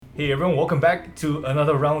Hey everyone, welcome back to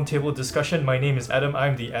another roundtable discussion. My name is Adam.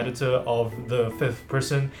 I'm the editor of The Fifth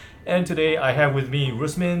Person. And today I have with me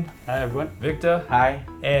Rusmin. Hi everyone. Victor. Hi.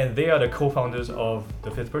 And they are the co-founders of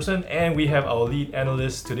The Fifth Person. And we have our lead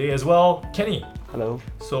analyst today as well, Kenny. Hello.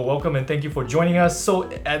 So welcome and thank you for joining us.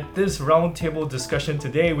 So at this roundtable discussion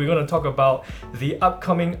today, we're going to talk about the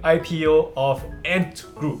upcoming IPO of Ant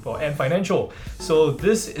Group or Ant Financial. So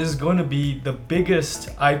this is going to be the biggest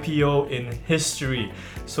IPO in history.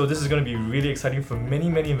 So this is going to be really exciting for many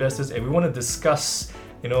investors, and we want to discuss,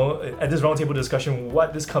 at this roundtable discussion,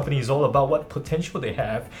 what this company is all about, what potential they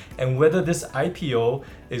have, and whether this IPO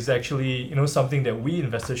is actually, something that we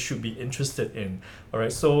investors should be interested in. All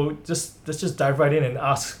right, so let's just dive right in and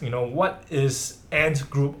ask, what is Ant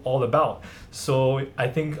Group all about? So I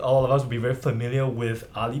think all of us will be very familiar with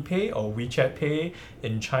Alipay or WeChat Pay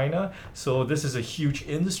in China. So this is a huge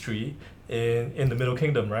industry in the Middle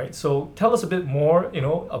Kingdom, right? So tell us a bit more,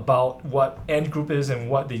 about what Ant Group is and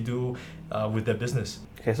what they do with their business.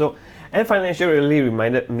 Okay, so Ant Financial really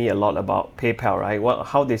reminded me a lot about PayPal, right?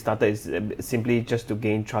 How they started is simply just to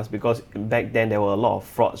gain trust, because back then there were a lot of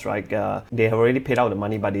frauds, right? They have already paid out the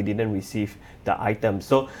money, but they didn't receive the items.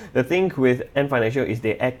 So the thing with Ant Financial is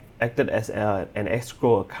they acted as an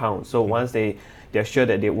escrow account. So once they're sure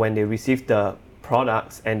that when they receive the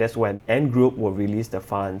products, and that's when Ant Group will release the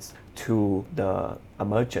funds to the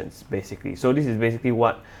merchants, basically. So this is basically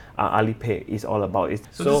what Alipay is all about.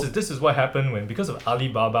 So this is what happened because of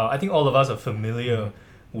Alibaba. I think all of us are familiar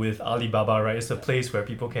with Alibaba, right? It's a place where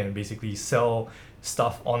people can basically sell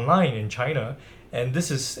stuff online in China. And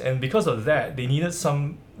because of that, they needed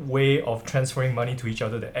some way of transferring money to each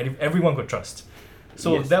other that everyone could trust.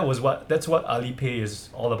 So yes. That's what Alipay is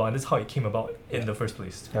all about, and that's how it came about in the first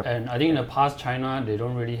place. Yep. And I think in the past, China, they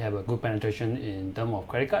don't really have a good penetration in terms of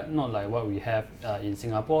credit card, not like what we have in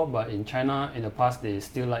Singapore, but in China, in the past, they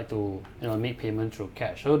still like to make payment through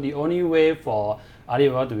cash. So the only way for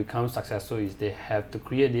Alibaba to become successful is they have to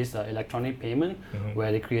create this electronic payment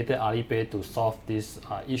where they created Alipay to solve this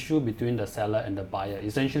issue between the seller and the buyer.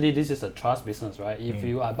 Essentially, this is a trust business, right? If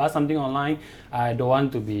you buy something online, I don't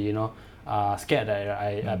want to be, scared that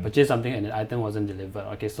I purchased something and the item wasn't delivered.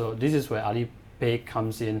 Okay, so this is where Alipay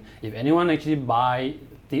comes in. If anyone actually buy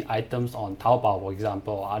the items on Taobao, for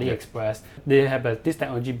example, or AliExpress, they have this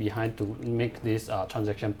technology behind to make this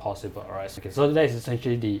transaction possible. Right? Okay, so that is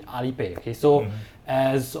essentially the Alipay. Okay, so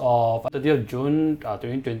as of 30th of June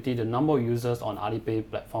 2020, the number of users on Alipay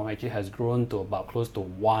platform actually has grown to about close to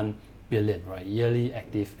 1 billion, right, yearly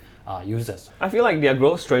active users. I feel like their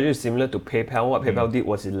growth strategy is similar to PayPal. What PayPal did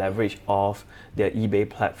was leverage off their eBay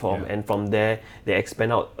platform, and from there they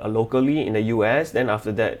expand out locally in the US, then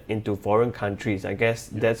after that into foreign countries. I guess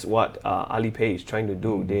that's what Alipay is trying to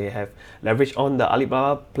do. They have leverage on the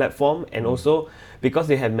Alibaba platform, and also because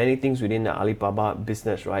they have many things within the Alibaba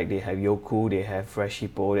business, right? They have Youku, they have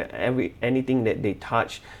Freshippo, anything that they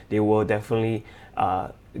touch, they will definitely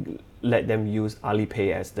let them use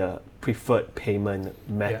Alipay as the preferred payment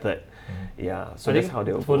method. So that's how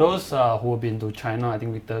they will. For those who have been to China, I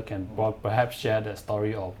think Victor can perhaps share the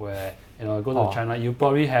story of where go to China. You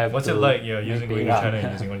probably have. What's it like? Going to China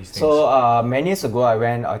and using all these things. So many years ago,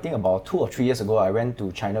 I think about 2 or 3 years ago, I went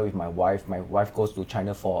to China with my wife. My wife goes to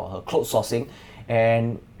China for her clothes sourcing,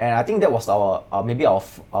 and I think that was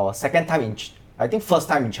our second time first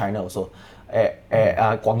time in China also, at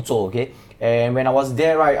Guangzhou. Okay. And when I was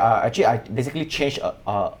there, right, actually I basically changed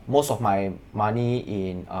most of my money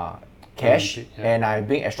in cash, and I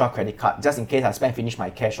bring extra credit card just in case I finish my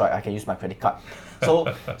cash, right, I can use my credit card.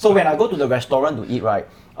 So when I go to the restaurant to eat, right,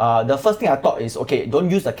 the first thing I thought is, okay, don't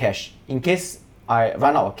use the cash in case I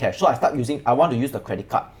run out of cash. So I want to use the credit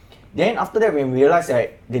card. Then after that, when we realized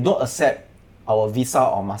that they don't accept our Visa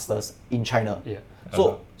or Masters in China,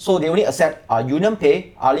 so they only accept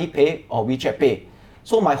UnionPay, Alipay, or WeChat Pay.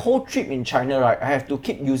 So my whole trip in China, right, I have to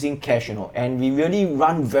keep using cash, and we really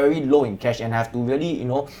run very low in cash, and I have to really,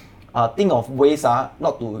 think of ways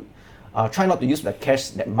not to try not to use the cash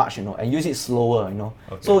that much, and use it slower,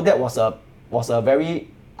 Okay. So that was a very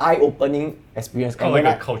eye-opening experience. Kind of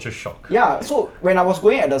like a culture shock. Yeah. So when I was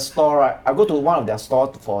going at the store, right, I go to one of their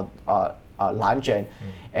stores for lunch,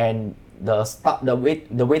 and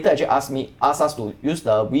the waiter actually asked us to use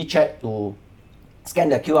the WeChat to scan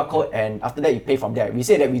the QR code, and after that you pay from there. We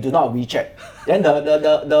say that we do not have WeChat. Then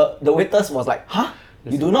the waiters was like, huh?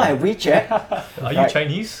 You do not have WeChat? Are you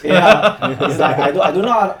Chinese? Yeah. It's like I do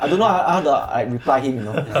not how to reply him,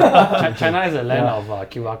 China is a land of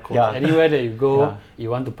QR codes. Anywhere that you go,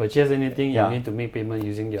 you want to purchase anything, you need to make payment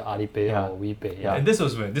using your Alipay or WePay. And this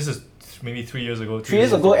was when? This is maybe 3 years ago. 3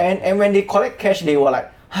 years ago, and when they collect cash, they were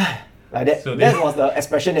like, Like that. So That was the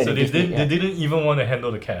expression that So they gave me. they didn't even want to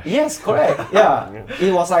handle the cash. Yes, correct. Yeah.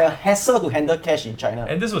 It was like a hassle to handle cash in China.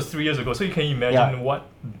 And this was 3 years ago, so you can imagine what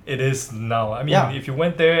it is now. I mean, Yeah. if you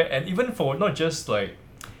went there, and even for not just like,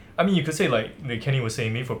 I mean, you could say like Kenny was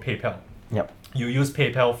saying, maybe for PayPal. Yep. You use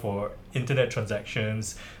PayPal for internet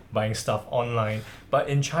transactions, buying stuff online. But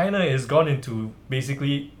in China, it's gone into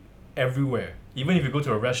basically everywhere. Even if you go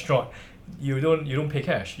to a restaurant, you don't pay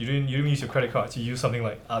cash. You don't use your credit cards. You use something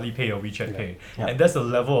like Alipay or WeChat Pay, Yeah. and that's the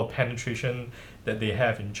level of penetration that they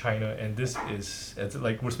have in China. And this is, as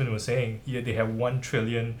like Rusman was saying, they have 1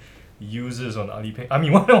 trillion users on Alipay. I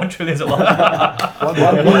mean, 1 trillion is a lot. 1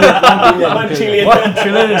 billion. 1 trillion. 1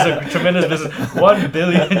 trillion is a tremendous business. 1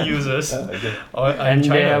 billion users on And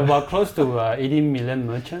China. they have close to 80 million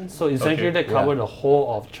merchants. So essentially Okay. they cover the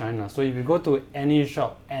whole of China. So if you go to any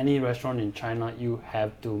shop, any restaurant in China, you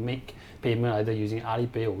have to make payment either using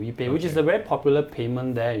Alipay or WePay, which is a very popular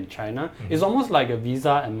payment there in China. It's almost like a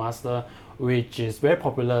Visa and Master, which is very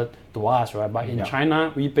popular to us, right? But in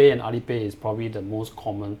China, WePay and Alipay is probably the most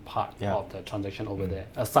common part of the transaction over there,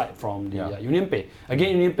 aside from the UnionPay.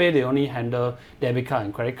 Again, UnionPay, they only handle debit card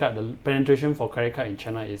and credit card. The penetration for credit card in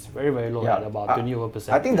China is very, very low, at about 20%.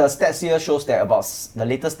 I think the stats here shows that the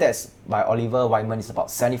latest stats by Oliver Wyman is about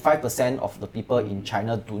 75% of the people in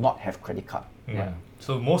China do not have credit card. Yeah.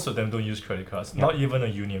 So most of them don't use credit cards, not even a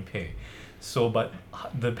UnionPay. So, but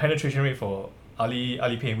the penetration rate for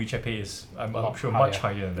Alipay and WeChat Pay is, I'm sure, much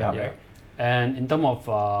higher than that, right? And in terms of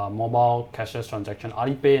mobile cashless transaction,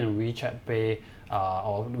 Alipay and WeChat Pay,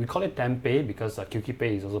 or we call it Tenpay because QQ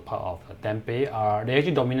Pay is also part of Tenpay, they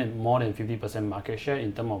actually dominate more than 50% market share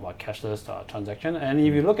in terms of cashless transaction. And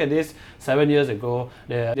if you look at this 7 years ago,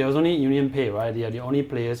 there was only UnionPay, right? They are the only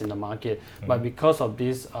players in the market. But because of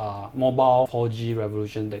this mobile 4G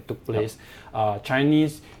revolution that took place,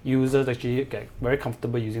 Chinese users actually get very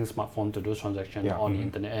comfortable using smartphone to do transactions on the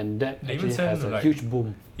internet, and that They actually even has send, a like, huge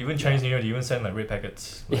boom. Even Chinese New Year, they even send like red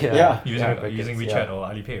packets. Like, Yeah. using WeChat or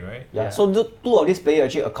Alipay, right? Yeah. So the two of these players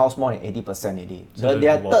actually accounts more than 80% already. So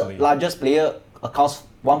Their the third duopoly. largest player accounts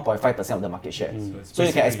 1.5% of the market share. So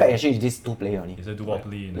you can expect actually these two players only. It's a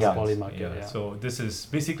duopoly in a Yeah. sense. Duopoly market, So this is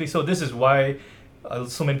basically, this is why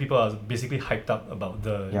so many people are basically hyped up about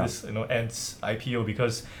this Ant's IPO,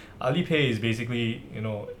 because Alipay is basically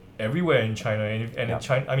everywhere in China, and in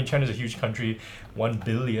China, I mean, China is a huge country, 1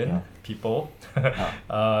 billion people.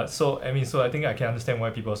 So I think I can understand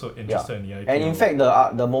why people are so interested in the IPO. And in fact,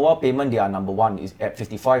 the mobile payment, they are number one, is at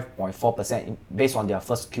 55.4% based on their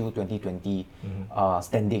first Q 2020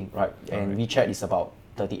 standing, right? And WeChat is about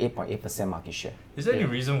 38.8% market share. Is there any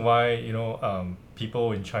reason why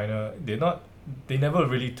people in China they never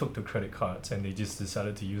really took to credit cards and they just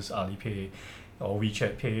decided to use Alipay or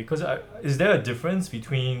WeChat Pay? Because is there a difference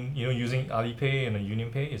between using Alipay and a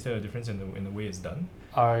UnionPay? Is there a difference in the way it's done?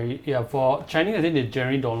 For Chinese, I think they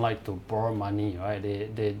generally don't like to borrow money, right?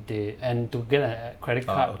 They and to get a credit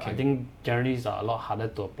card, I think generally it's a lot harder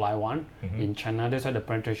to apply one in China. That's why the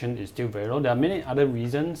penetration is still very low. There are many other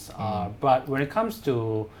reasons, but when it comes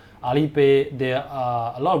to Alipay, there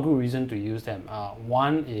are a lot of good reasons to use them.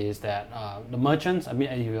 One is that the merchants, I mean,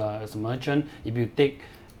 as a merchant, if you take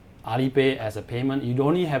Alipay as a payment, you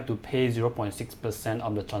only have to pay 0.6%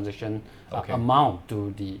 of the transaction amount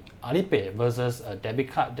to the Alipay versus a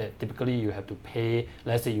debit card that typically you have to pay,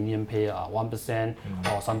 let's say UnionPay 1%,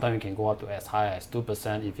 or sometimes you can go up to as high as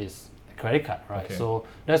 2% if it's a credit card, right? Okay. So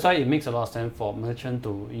that's why it makes a lot of sense for merchant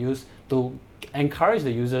to encourage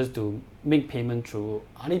the users to make payment through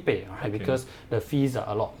Alipay, right? Because the fees are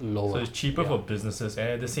a lot lower. So it's cheaper for businesses, and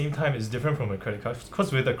at the same time, it's different from a credit card.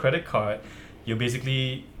 Because with a credit card, you're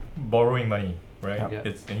basically borrowing money, right? And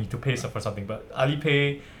you need to pay for something. But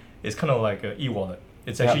Alipay is kind of like an e-wallet.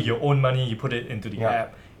 It's actually your own money. You put it into the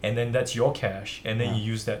app, and then that's your cash, and then you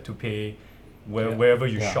use that to pay wherever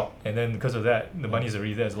you shop. And then because of that, the money is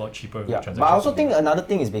already there. It's a lot cheaper. But I also think another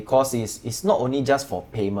thing is because it's not only just for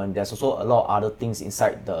payment. There's also a lot of other things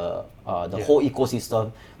inside the whole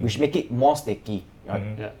ecosystem which make it more sticky.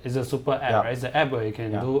 Right? It's a super app, right? It's an app where you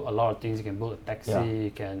can do a lot of things. You can book a taxi,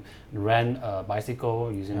 you can rent a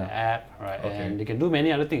bicycle using the app, right? And you can do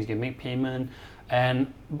many other things. You can make payment.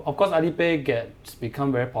 And of course, Alipay gets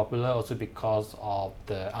become very popular also because of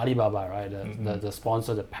the Alibaba, right? The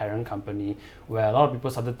sponsor, the parent company, where a lot of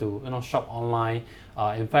people started to shop online.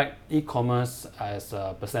 In fact, e-commerce as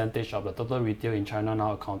a percentage of the total retail in China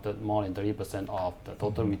now accounted more than 30% of the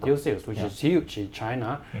total retail sales, which is huge in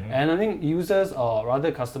China. And I think users, or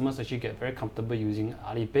rather customers, actually get very comfortable using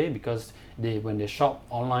Alipay because when they shop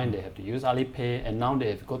online, they have to use Alipay, and now they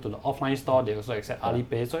have to go to the offline store, they also accept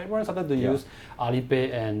Alipay. So everyone started to use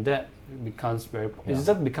Alipay, and that becomes it's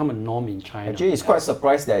just become a norm in China. Actually, it's quite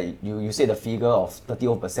surprised that you say the figure of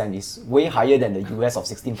 30% is way higher than the US of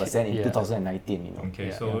 16% in 2019. You know.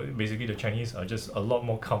 Okay, so basically the Chinese are just a lot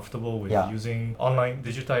more comfortable with using online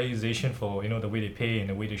digitization for the way they pay and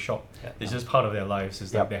the way they shop. It's just part of their lives.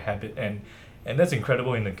 It's like their habit, and that's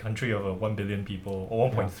incredible in a country of 1 billion people,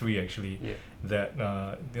 or 1.3 actually. That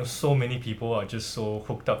so many people are just so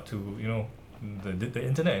hooked up to the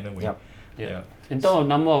internet in a way. In terms of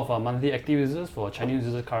number of monthly active users, for Chinese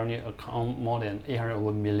users currently account more than 800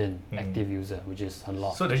 million active users, which is a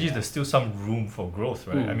lot. So there's still some room for growth,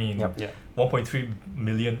 right? I mean,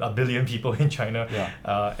 1.3 billion people in China,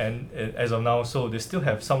 and as of now, so they still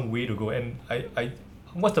have some way to go. And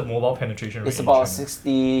what's the mobile penetration rate? It's about in China?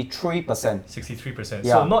 63%. 63%.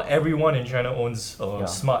 So not everyone in China owns a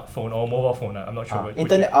smartphone or mobile phone. I'm not sure.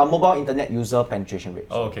 Mobile internet user penetration rate.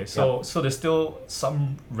 Oh, okay, so there's still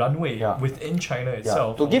some runway within China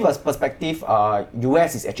itself. To give us perspective,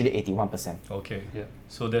 US is actually 81%. Okay.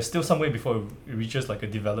 So there's still some way before it reaches like a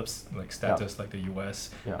developed status like the US.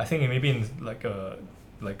 I think maybe in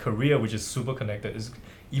like Korea, which is super connected, is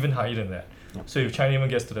even higher than that. So if China even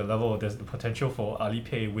gets to the level, there's the potential for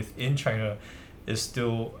Alipay within China is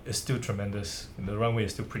still tremendous. The runway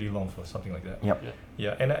is still pretty long for something like that.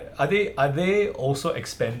 Yeah. And are they also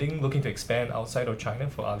looking to expand outside of China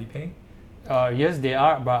for Alipay? Yes, they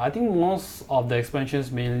are, but I think most of the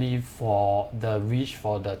expansions mainly for the reach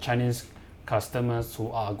for the Chinese customers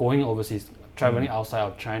who are going overseas, traveling outside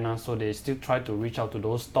of China, so they still try to reach out to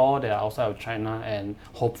those stores that are outside of China, and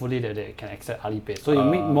hopefully that they can accept Alipay. So it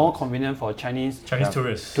make more convenient for Chinese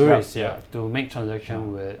tourists to make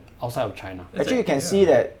transaction with outside of China. Actually, you can see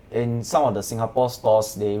that in some of the Singapore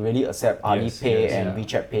stores, they really accept Alipay and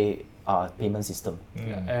WeChat Pay payment system.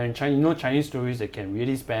 And Chinese tourists, they can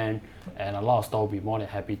really spend, and a lot of stores will be more than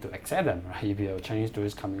happy to accept them, right, if you have Chinese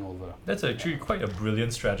tourists coming over. That's actually quite a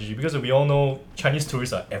brilliant strategy, because we all know Chinese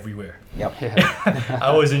tourists are everywhere.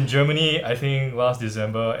 I was in Germany, I think last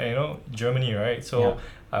December, and Germany, right? So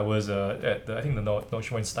I was at the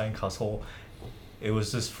Neuschwanstein Castle. It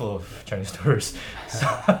was just full of Chinese tourists.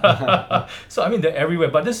 So I mean, they're everywhere.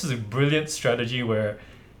 But this is a brilliant strategy where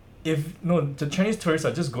the Chinese tourists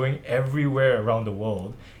are just going everywhere around the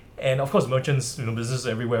world, and of course merchants, businesses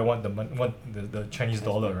everywhere want the Chinese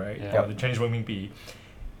dollar, right? The Chinese renminbi.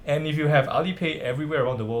 And if you have Alipay everywhere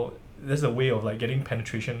around the world, there's a way of like getting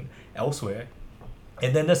penetration elsewhere,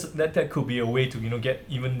 and then that could be a way to get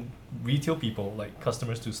even retail people, like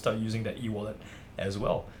customers, to start using that e-wallet as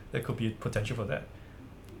well. There could be potential for that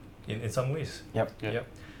in some ways.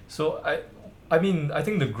 So I mean, I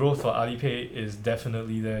think the growth for Alipay is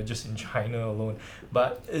definitely there just in China alone.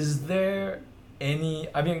 But is there any,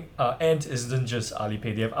 Ant isn't just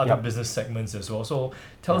Alipay, they have other business segments as well. So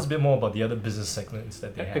tell us a bit more about the other business segments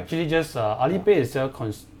that they have. Actually, just Alipay itself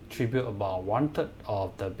contribute about 1/3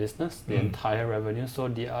 of the business, the entire revenue. So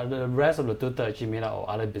the rest of the 2/3 actually made up of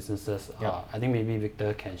other businesses. I think maybe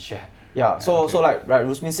Victor can share. So like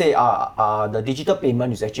Rusmin say, the digital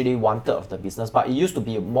payment is actually 1/3 of the business, but it used to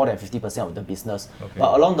be more than 50% of the business.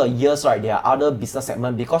 But along the years, right, there are other business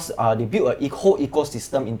segments, because they build a whole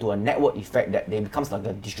ecosystem into a network effect that they becomes like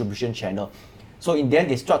a distribution channel. So in the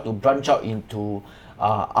end, they start to branch out into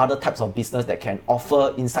other types of business that can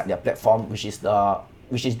offer inside their platform, which is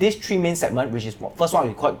these three main segments. Which is, first one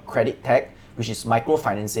we call it credit tech, which is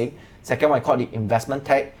microfinancing. Second one we call it investment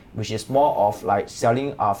tech, which is more of like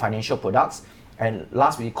selling financial products. And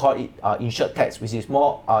last we call it insured tech, which is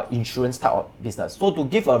more insurance type of business. So to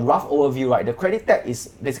give a rough overview, right, the credit tech is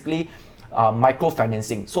basically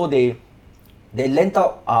microfinancing. So they lend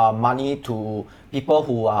out money to people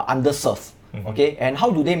who are underserved. Okay, and how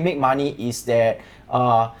do they make money is that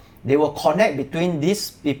they will connect between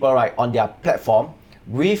these people, right, on their platform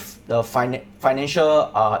with the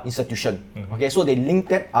financial institution. Okay, so they link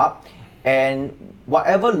that up, and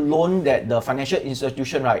whatever loan that the financial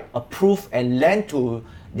institution, right, approve and lend to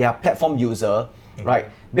their platform user, right,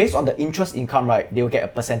 based on the interest income, right, they will get a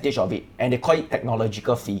percentage of it, and they call it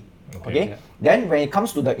technological fee. Okay. Then when it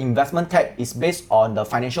comes to the investment tech, it's based on the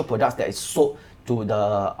financial products that is sold to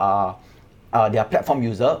the their platform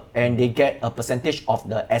user, and they get a percentage of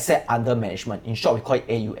the asset under management. In short, we call it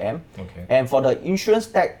AUM. And for the insurance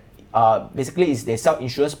tech, basically is they sell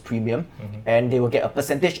insurance premium, and they will get a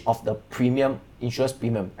percentage of the insurance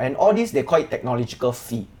premium. And all these, they call it technological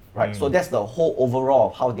fee, right? So that's the whole overall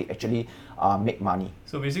of how they actually make money.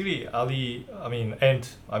 So basically, I wouldn't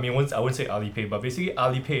say Alipay, but basically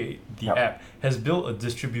Alipay, the Yep. app, has built a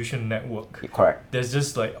distribution network. Correct. There's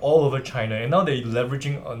just like all over China, and now they're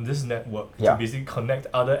leveraging on this network to Yeah. basically connect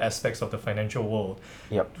other aspects of the financial world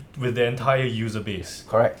Yep. with the entire user base.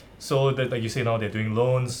 Correct. So that, like you say, now they're doing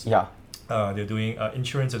loans. Yeah. They're doing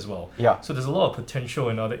insurance as well. Yeah. So there's a lot of potential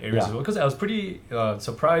in other areas Yeah. as well. Because I was pretty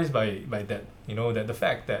surprised by that. That the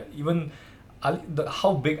fact that even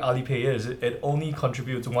how big Alipay is, it only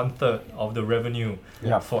contributes 1/3 of the revenue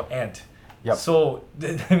Yeah. for Ant. Yep. So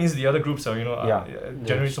that means the other groups are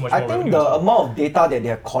generate so much I more think revenue. the as well. amount of data that they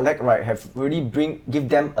have collect, right, have really give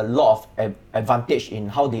them a lot of advantage in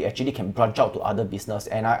how they actually can branch out to other business.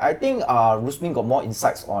 And I think Rusmin got more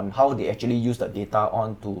insights on how they actually use the data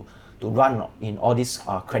on to run in all this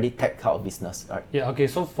credit tech kind of business, right? Yeah, okay,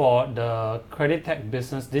 so for the credit tech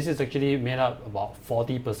business, this is actually made up about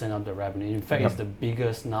 40% of the revenue. In fact, it's the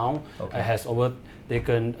biggest now. Okay. It has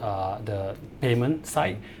overtaken the payment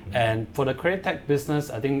side. And for the credit tech business,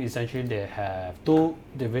 I think essentially they have two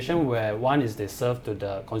divisions where one is they serve to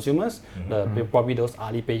the consumers, probably those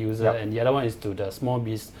Alipay users, Yep. and the other one is to the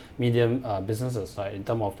medium businesses, right, in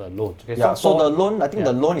terms of the loans. Okay, Yeah, so for- the loan, I think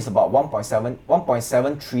yeah. the loan is about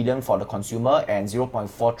 1.7 trillion for the consumer and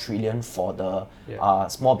 0.4 trillion for the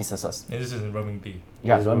small businesses. And this is in renminbi.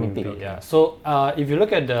 Yeah, Is renminbi. renminbi, yeah. So if you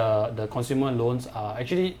look at the consumer loans,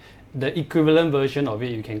 actually the equivalent version of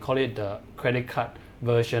it, you can call it the credit card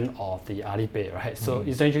version of the Alipay, right? So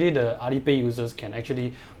essentially the Alipay users can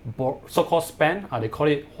actually so-called spend, they call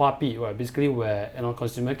it Huabi, right? Basically where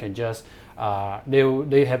consumer can just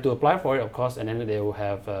they have to apply for it, of course, and then they will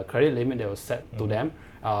have a credit limit that will set to them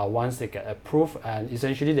once they get approved, and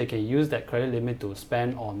essentially they can use that credit limit to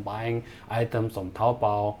spend on buying items on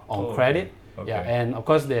Taobao on credit. Okay. Yeah, and of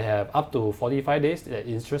course they have up to 45 days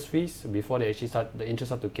interest fees before they actually the interest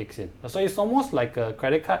start to kick in. So it's almost like a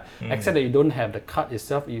credit card, except that you don't have the card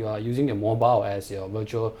itself. You are using your mobile as your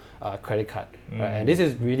virtual credit card. Right? And this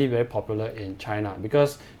is really very popular in China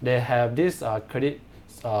because they have this credit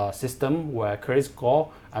system where credit score.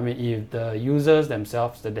 I mean, if the users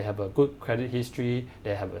themselves that they have a good credit history,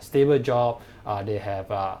 they have a stable job, they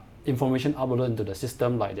have information uploaded into the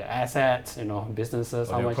system like their assets,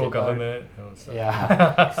 businesses, how much they earn. pro-government. Stuff.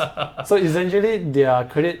 Yeah. So essentially, their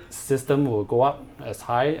credit system will go up as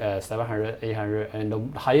high as 700, 800, and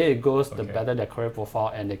the higher it goes, the better their credit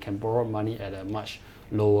profile, and they can borrow money at a much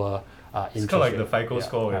lower interest It's kind of like the rate. FICO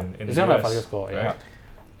score in It's the kind of like US, FICO score, right? yeah.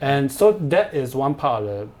 And so that is one part of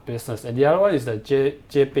the business, and the other one is the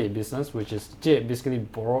J-Pay business, which is J basically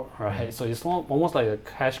borrow, right? So it's almost like a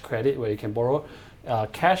cash credit where you can borrow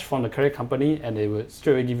cash from the credit company, and they will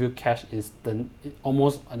straight away give you cash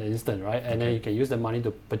almost on the instant, right? And then you can use the money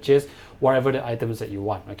to purchase whatever the items that you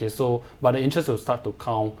want. Okay, so but the interest will start to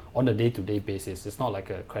count on a day-to-day basis. It's not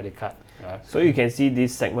like a credit card. So you can see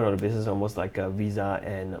this segment of the business almost like a Visa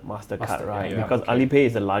and MasterCard, right? yeah. Because Alipay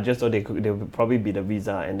is the largest, so they would probably be the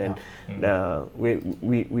Visa, and then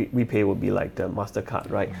we pay would be like the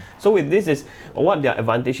MasterCard, right? So with this is what their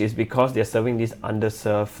advantage is, because they're serving this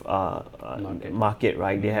underserved market,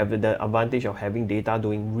 right? They have the advantage of having data,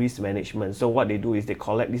 doing risk management. So what they do is they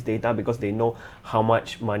collect this data because they know how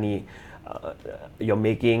much money you're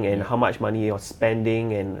making and how much money you're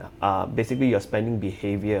spending, and basically your spending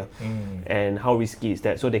behavior and how risky is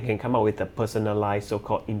that, so they can come up with a personalized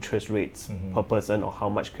so-called interest rates per person or how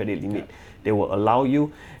much credit limit they will allow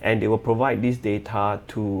you, and they will provide this data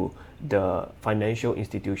to the financial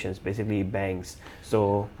institutions, basically banks.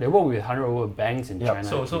 So They work with 100 over banks in China.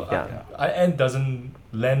 So actually. Ant doesn't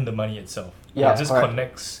lend the money itself. Yeah, It just correct.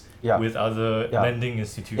 connects Yeah. with other Yeah. lending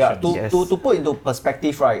institutions. Yeah, to put into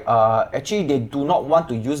perspective, right, actually they do not want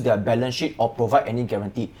to use their balance sheet or provide any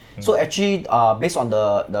guarantee. So actually, based on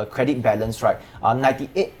the credit balance, right,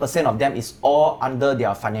 98% of them is all under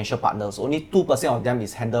their financial partners. Only 2% of them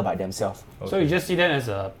is handled by themselves. So you just see them as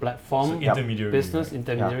a platform, So intermediary, business right?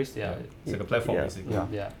 intermediaries. Yeah. It's like a platform Yeah. basically.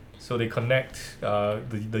 Yeah. So they connect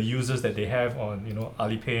the users that they have on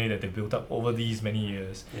Alipay that they built up over these many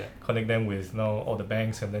years. Yeah. Connect them with now all the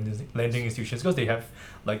banks and lending institutions, because they have,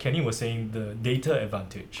 like Kenny was saying, the data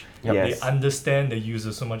advantage. Yep. They Yes. understand the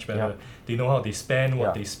users so much better. Yeah. They know how they spend, what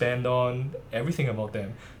Yeah. they spend on, everything about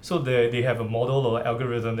them. So they have a model or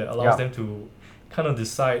algorithm that allows them to kind of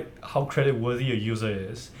decide how credit worthy a user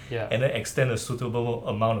is, Yeah. and then extend a suitable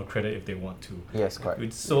amount of credit if they want to. Yes, correct.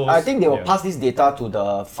 It's so I think they will yeah. pass this data to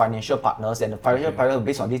the financial partners, and the financial partners,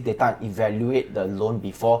 based on this data, evaluate the loan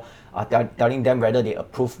before telling them whether they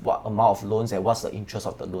approve what amount of loans and what's the interest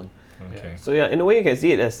of the loan. Okay. So yeah, in a way you can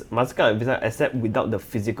see it as MasterCard and Visa, except without the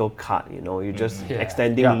physical card. You're just Yeah.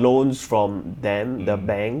 extending Yeah. loans from them, the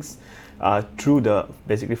banks, through the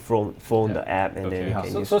basically phone the app, and then you Okay.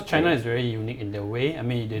 can So, use so to China pay. is very unique in their way. I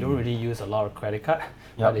mean, they don't really use a lot of credit card,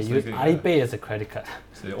 Yeah, but they use absolutely, Alipay as a credit card.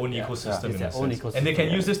 It's their own ecosystem It's in their a own sense. And they ecosystem, can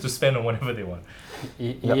yeah. use this to spend on whatever they want.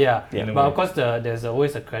 Yeah, In a but way. of course there's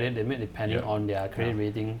always a credit limit depending Yeah. on their credit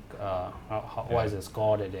rating. What is Yeah. the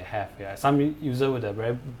score that they have? Yeah, some user with a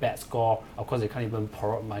very bad score, of course they can't even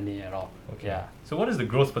borrow money at all. Okay. Yeah. So what is the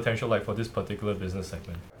growth potential like for this particular business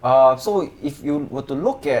segment? So if you were to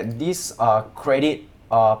look at this credit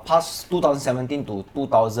past 2017 to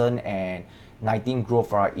 2019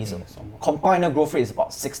 growth, right, is compound annual growth rate is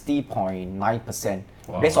about 60.9%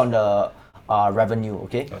 Wow. based on the revenue,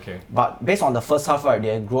 okay? Okay. But based on the first half, right, they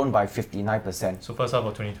have grown by 59%. So first half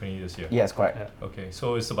of 2020 this year. Yes, correct. Yeah. Okay.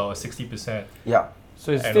 So it's about a 60%. Yeah.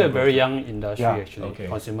 So it's Annual still a growth very rate. young industry Yeah. actually, Okay.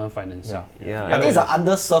 consumer financing. Yeah, I think it's an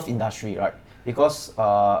underserved industry, right? Because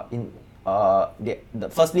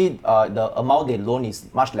firstly, the amount they loan is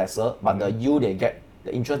much lesser, but the yield they get,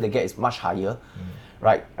 the interest they get is much higher,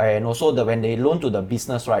 right? And also when they loan to the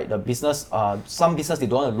business, right? The business, some business they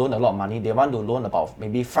don't want to loan a lot of money. They want to loan about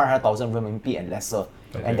maybe 500,000 RMB and lesser.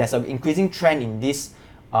 Okay. And there's an increasing trend in this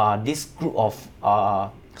group of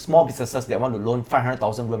small businesses that want to loan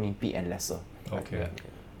 500,000 RMB and lesser. Okay. Yeah.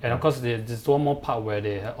 And of course, there's one more part where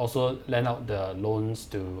they also lend out the loans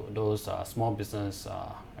to those small business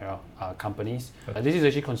companies. This is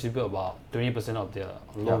actually contribute about 20% of their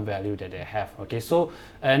loan value that they have. Okay, so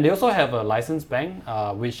and they also have a licensed bank,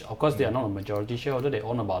 which of course they are not a majority shareholder. They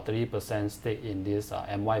own about 30% stake in this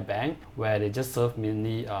MY Bank, where they just serve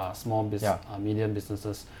mainly small business, medium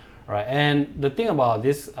businesses, right? And the thing about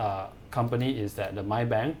this company is that the My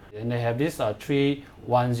Bank, and they have this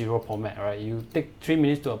 310 format, right? You take 3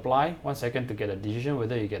 minutes to apply, 1 second to get a decision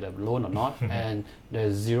whether you get a loan or not, and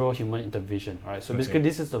there's zero human intervention, right? So basically,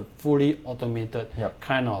 this is a fully automated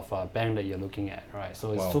kind of bank that you're looking at, right?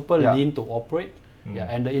 So it's super lean to operate.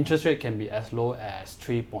 Yeah, and the interest rate can be as low as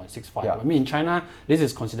 3.65. I mean, in China, this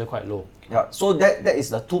is considered quite low. Yeah, so that is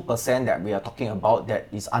the 2% that we are talking about that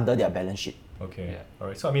is under their balance sheet. Okay. Yeah. All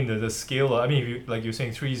right. So I mean the scale. I mean, if you, like you're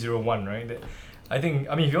saying 301, right? I think,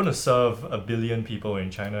 I mean, if you want to serve 1 billion people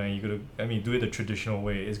in China and you're gonna, I mean, do it the traditional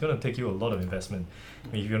way, it's gonna take you a lot of investment. I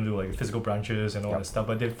mean, if you're gonna do like physical branches and all that stuff,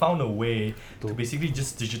 but they found a way to basically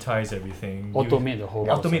just digitize everything, Automate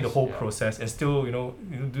the whole process, and still, do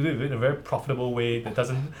it in a very profitable way that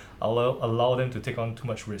doesn't allow them to take on too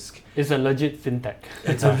much risk. It's a legit fintech.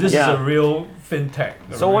 This is a real fintech.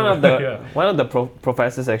 So one of the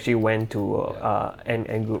professors actually went to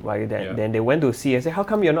N Group, right? Then they went to see and said, how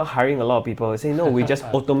come you're not hiring a lot of people? They say, no, we just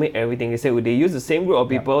automate everything. They say they use the same group of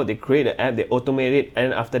people, they create an app, they automate it,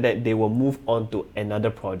 and after that they will move on to another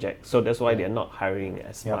project. So that's why they're not hiring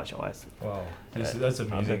as much or as. Wow, that's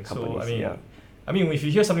amazing. So I mean, if you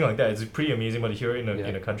hear something like that, it's pretty amazing. But to hear it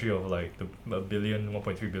in a country of like 1 billion,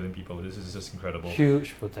 1.3 billion people, this is just incredible.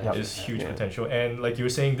 Huge potential. It's huge potential. And like you were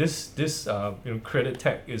saying, this credit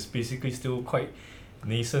tech is basically still quite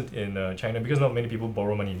nascent in China because not many people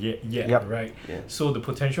borrow money yet, right? Yeah. So the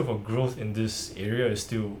potential for growth in this area is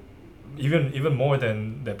still even more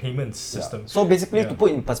than the payments system. So basically, to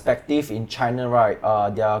put in perspective, in China, right,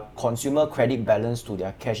 their consumer credit balance to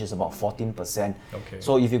their cash is about 14%. Okay.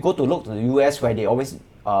 So if you go to look to the US, where they always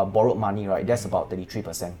borrowed money, right, that's about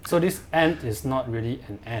 33%. So this ant is not really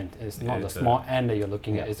an ant. It's not the small ant that you're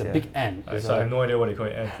looking at. It's a big ant. So I have no idea what they call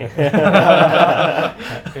it ant.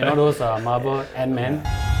 You know those Marvel Ant-Man?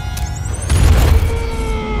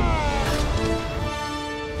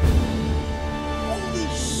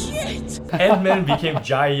 Ant-Man became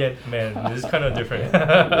Giant Man. This is kind of different,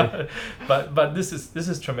 but this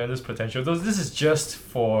is tremendous potential. This is just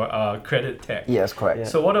for credit tech. Yes, correct. Yeah.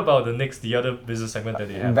 So what about the other business segment that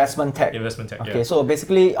they have? Investment tech. Investment tech. Okay, so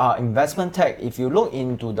basically, investment tech. If you look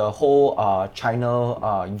into the whole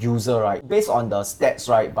China user, right, based on the stats,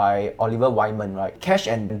 right, by Oliver Wyman, right, cash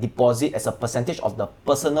and deposit as a percentage of the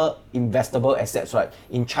personal investable assets, right,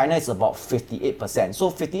 in China is about 58%. So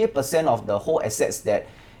 58% of the whole assets that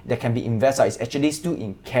can be invested is actually still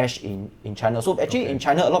in cash in China. So actually in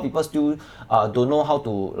China, a lot of people still don't know how to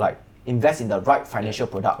like invest in the right financial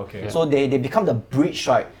product. Okay. So they become the bridge,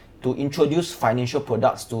 right, to introduce financial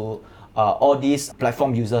products to all these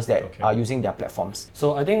platform users that are using their platforms.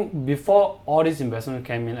 So I think before all these investment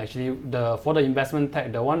came in, actually for the investment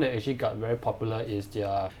tech, the one that actually got very popular is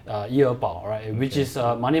their Yebao, right, which is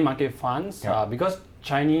money market funds, because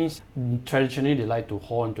Chinese traditionally they like to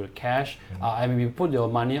hold onto cash. And when you put your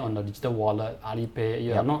money on the digital wallet, Alipay,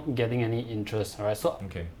 you are not getting any interest, right? So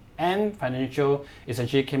Ant Financial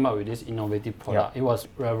essentially came up with this innovative product. It was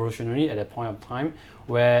revolutionary at that point of time,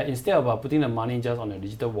 where instead of putting the money just on a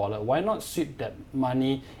digital wallet, why not sweep that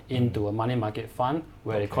money into a money market fund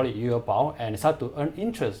where they call it 余额宝 and start to earn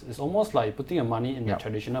interest. It's almost like putting your money in the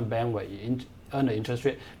traditional bank where you earn the interest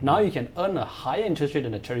rate. Now you can earn a higher interest rate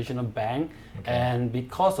than the traditional bank, and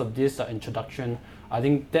because of this introduction, I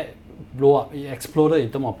think that blew up, it exploded in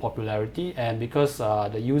terms of popularity, and because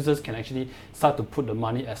the users can actually start to put the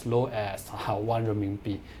money as low as 1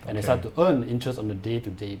 renminbi, and they start to earn interest on a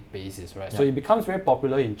day-to-day basis, right? So it becomes very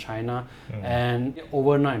popular in China, and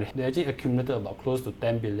overnight they actually accumulated about close to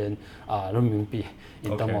 10 billion renminbi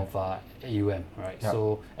in terms of AUM, right?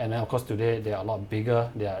 So, and then of course today they are a lot bigger.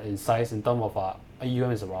 They are in size in terms of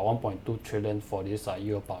AUM is about 1.2 trillion for this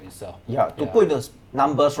余额宝 itself. To put those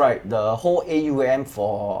numbers right, the whole AUM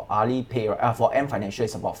for Alipay, for Ant Financial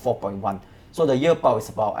is about 4.1. So the 余额宝 is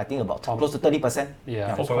about, I think about close to 30%.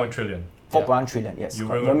 4.1 trillion. 4.1 trillion, yes.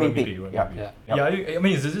 Renminbi. I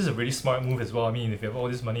mean, this is a really smart move as well. I mean, if you have all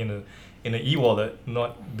this money in an e-wallet,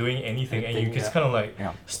 not doing anything, and you can kind of like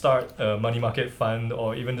start a money market fund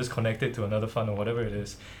or even just connect it to another fund or whatever it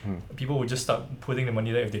is, people would just start putting the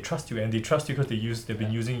money there if they trust you, and they trust you because they've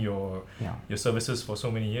been using your services for so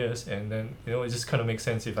many years, and then it just kind of makes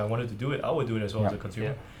sense. If I wanted to do it, I would do it as well as a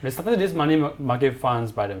consumer. They started these money market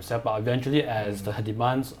funds by themselves, but eventually as the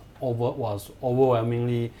demands was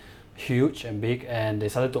overwhelmingly huge and big, and they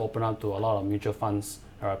started to open up to a lot of mutual funds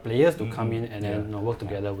players to come in and then work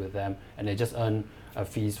together with them, and they just earn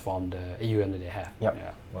fees from the AUM that they have.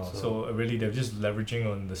 Wow. So really they're just leveraging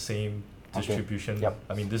on the same distribution.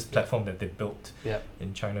 I mean, this platform that they built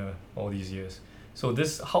in China all these years. So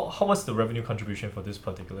this, how was the revenue contribution for this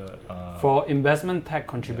particular? For investment tech,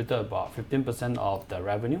 contributed about 15% of the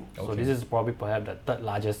revenue. So this is probably perhaps the third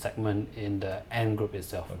largest segment in the Ant group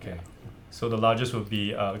itself. So the largest would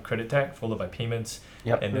be credit tech, followed by payments,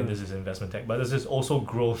 and then this is investment tech. But this is also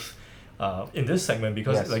growth in this segment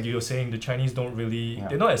because, like you were saying, the Chinese don't really,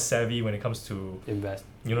 they're not as savvy when it comes to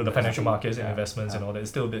the financial markets and investments and all that. It's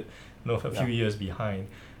still a bit, a few years behind.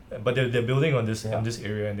 But they're building on this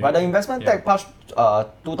area. And but the investment tech past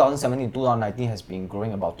 2017 2019 has been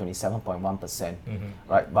growing about 27.1%,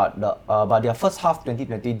 right? But their first half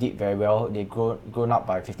 2020 did very well. They grown up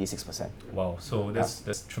by 56%. Wow! So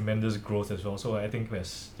that's tremendous growth as well. So I think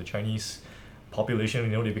as the Chinese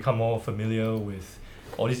population, they become more familiar with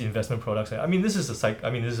all these investment products. I mean, this is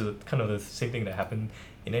kind of the same thing that happened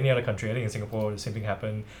in any other country. I think in Singapore the same thing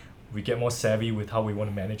happened. We get more savvy with how we want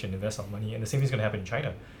to manage and invest our money, and the same thing's going to happen in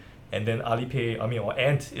China. And then Alipay, or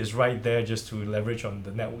Ant is right there just to leverage on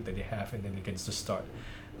the network that they have, and then they can just start,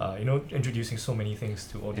 introducing so many things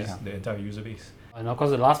to all the entire user base. And of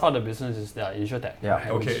course, the last part of the business is the insurtech.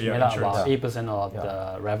 Which made up about 8% of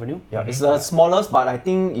the revenue. It's the smallest, but I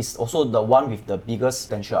think it's also the one with the biggest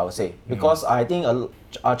potential, I would say, because I think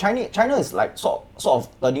China is like sort of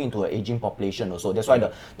turning into an aging population also. That's why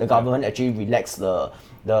the government actually relaxed the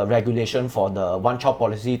regulation for the one-child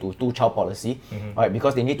policy to two-child policy, right?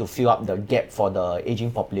 Because they need to fill up the gap for the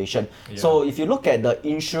aging population. So if you look at the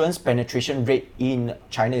insurance penetration rate in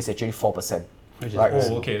China, it's actually 4%. Right.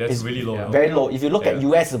 That's really low. Very low. If you look at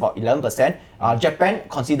US, it's about 11%. Japan,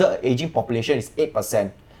 considered aging population, is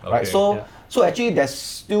 8%. Right. So actually, there's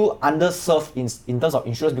still underserved in terms of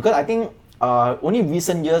insurance, because I think only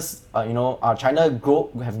recent years, China have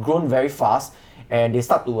grown very fast, and they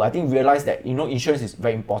start to, I think, realize that insurance is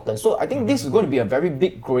very important. So I think this is going to be a very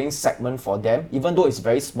big growing segment for them, even though it's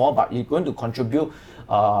very small, but it's going to contribute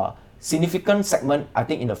significant segment, I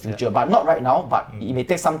think, in the future. But not right now. But it may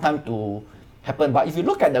take some time to happen. But if you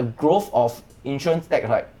look at the growth of insurance tech,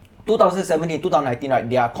 right, 2017, 2019, right,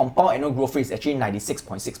 their compound annual growth rate is actually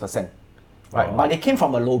 96.6%. Right, but they came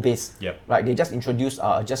from a low base. Right, they just introduced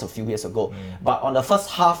just a few years ago. But on the first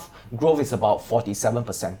half, growth is about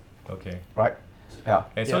 47%. Right.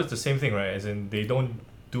 And so it's the same thing, right? As in, they don't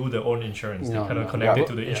do their own insurance. They kind of connect it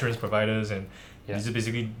to the insurance providers, and this is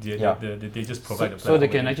basically they just provide the platform. So they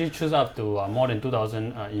can actually choose up to more than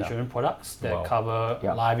 2,000 insurance products that cover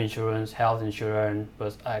life insurance, health insurance,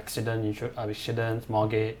 accidents,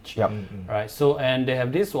 mortgage, right? So, and they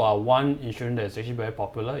have this one insurance that's actually very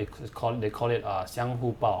popular. They call it 相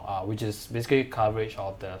互保, which is basically coverage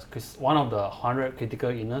of one of the 100 critical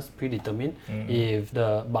illness predetermined. If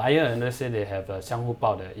the buyer, let's say they have 相互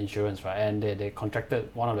保 the insurance, right, and they contracted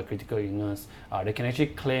one of the critical illness, they can actually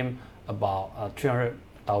claim about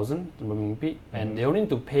 300,000 renminbi, and they only need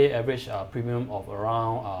to pay average premium of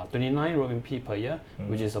around 29 renminbi per year,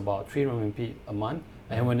 which is about 3 renminbi a month.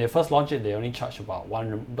 And when they first launched it, they only charged about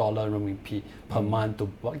 $1 renminbi per month to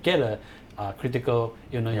get critical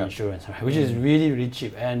illness insurance, right, which is really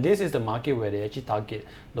cheap. And this is the market where they actually target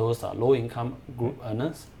those low income group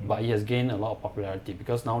earners, but it has gained a lot of popularity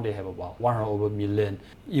because now they have about 100 over million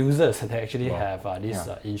users that actually have this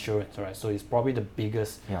insurance, right? So it's probably the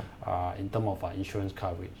biggest in terms of insurance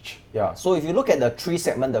coverage. Yeah. So if you look at the three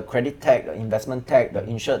segments, the credit tech, the investment tech, the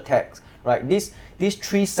insured tech, right? These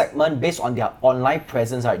three segments, based on their online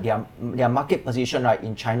presence, right, their market position, right,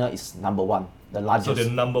 in China is number one, the largest. So they're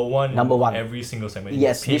number one. Every single segment.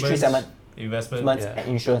 Yes, Payments, these three segments. Investment And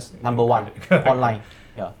insurance, number one online.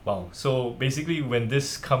 Yeah. Wow. So basically, when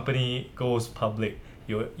this company goes public,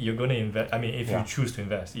 you're going to invest. I mean, if you choose to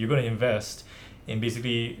invest, you're going to invest in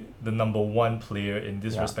basically the number one player in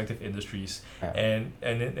these respective industries, and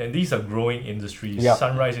these are growing industries,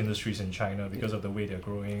 sunrise industries in China because of the way they're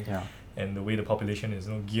growing, and the way the population is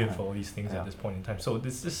geared for all these things at this point in time. So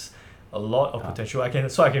this is a lot of potential. We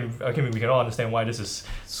can all understand why this is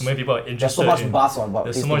so many people are interested. There's so much buzz about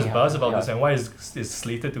this. There's so much buzz about this, and why it's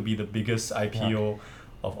slated to be the biggest IPO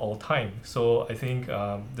of all time. So I think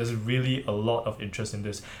there's really a lot of interest in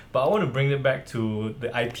this. But I want to bring it back to the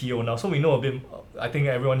IPO now. So we know a bit. I think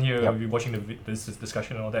everyone here will be watching this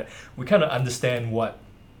discussion and all that. We kind of understand what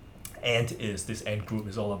Ant is. This Ant Group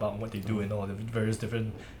is all about, and what they do in all the various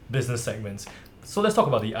different business segments. So let's talk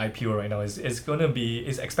about the IPO right now. It's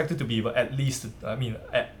expected to be at least,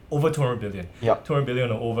 over 200 billion. 200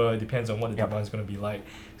 billion or over, depends on what the demand is going to be like.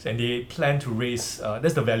 So, and they plan to raise,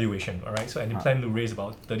 that's the valuation, all right? So, and they plan to raise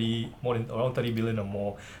about around 30 billion or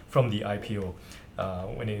more from the IPO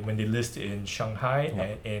when they list in Shanghai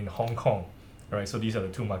and in Hong Kong. Right, so these are the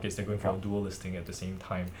two markets they're going for a dual listing at the same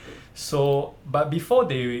time. So, but before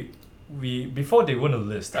they want to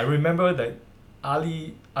list, I remember that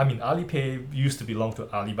Alipay used to belong to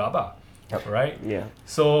Alibaba, right? Yeah.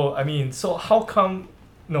 So so how come?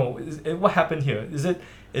 No, what happened here?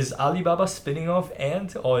 Is Alibaba spinning off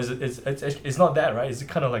Ant, or is it's not that, right? Is it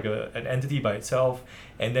kind of like an entity by itself,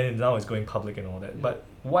 and then now it's going public and all that? But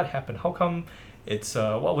what happened? How come? It's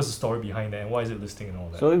what was the story behind that, and why is it listing and all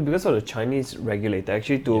that? So because of the Chinese regulator,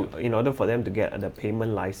 actually, in order for them to get the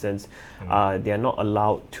payment license, they are not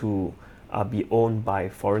allowed to be owned by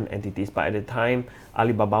foreign entities. But at the time,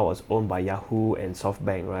 Alibaba was owned by Yahoo and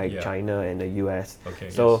SoftBank, right? China and the US. Okay,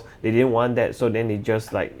 so they didn't want that. So then they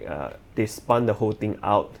just they spun the whole thing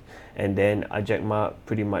out. And then Jack Ma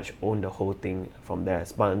pretty much owned the whole thing from there,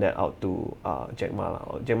 spun that out to Jack Ma.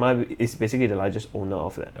 Jack Ma is basically the largest owner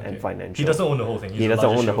of that and financial. He doesn't own the whole thing. He doesn't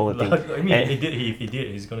own the whole thing. I mean, if he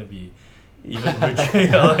did, he's going to be even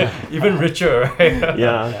richer, even richer, right?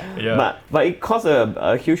 Yeah. But it caused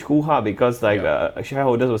a huge hoo-ha because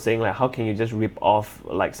shareholders were saying how can you just rip off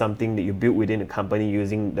something that you built within the company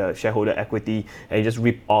using the shareholder equity and just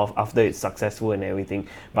rip off after it's successful and everything.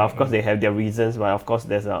 But of course they have their reasons. But of course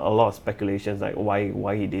there's a lot of speculations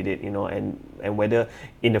why he did it, and whether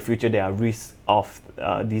in the future there are risks of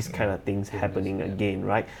these kind of things happening again,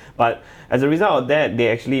 right? But as a result of that, they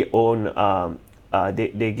actually own.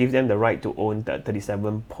 They give them the right to own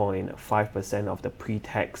 37.5% of the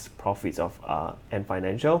pre-tax profits of Ant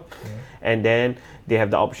Financial, and then they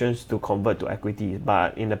have the options to convert to equity.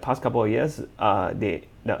 But in the past couple of years, a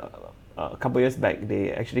couple of years back,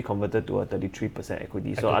 they actually converted to a 33%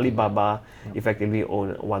 equity. So Alibaba effectively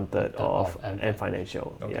own 1/3 of Ant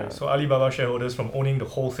Financial. Okay, so Alibaba shareholders from owning the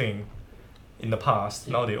whole thing in the past,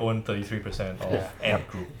 now they own 33% of Ant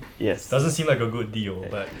Group. Yes. Doesn't seem like a good deal,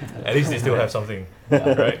 but at least they still have something,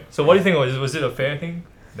 right? So what do you think? Was it a fair thing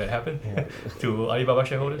that happened to Alibaba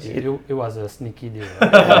shareholders? It was a sneaky deal.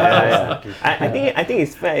 I think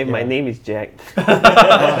it's fair if my name is Jack.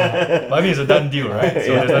 But I mean, it's a done deal, right?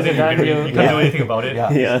 So there's nothing you can't do anything about it.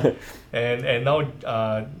 And now,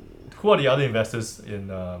 who are the other investors in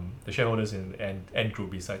the shareholders in Ant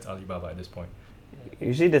Group besides Alibaba at this point?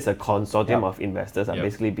 Usually there's a consortium of investors,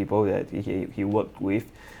 basically people that he worked with.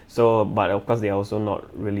 So, but of course they are also not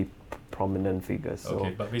really prominent figures. So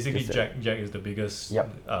okay, but basically Jack is the biggest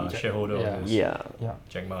shareholder of this.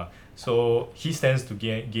 Jack Ma. So he stands to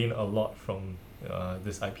gain a lot from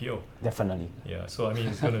this IPO. Definitely. Yeah. So I mean,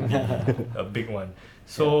 it's going to be a big one.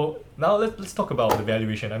 So now let's talk about the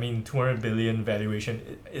valuation. I mean, 200 billion valuation.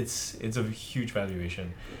 It's a huge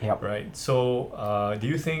valuation, right? So do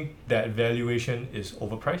you think that valuation is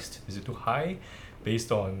overpriced? Is it too high,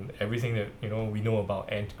 based on everything that we know about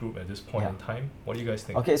Ant Group at this point in time? What do you guys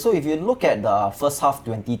think? Okay, so if you look at the first half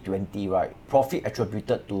 2020, right, profit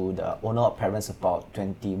attributed to the owner of parents about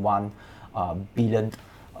 21 billion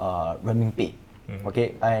renminbi.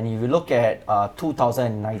 Okay, and if you look at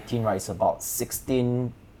 2019, right, it's about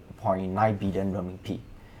 16.9 billion renminbi.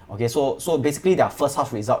 Okay, so basically their first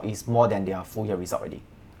half result is more than their full year result already.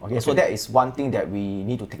 Okay, so that is one thing that we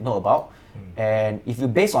need to take note about. And if you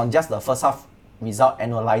based on just the first half result,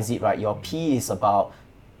 analyze it, right, your P is about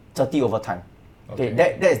 30 over time. Okay,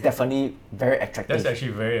 that is definitely very attractive. That's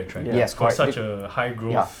actually very attractive. Yes, for correct. such a high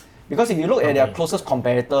growth. Yeah. Because if you look at their company. closest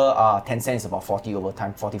competitor, Tencent is about 40 over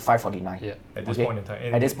time, 45, 49. Yeah. At this point in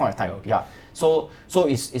time. At this point in time, okay. yeah. So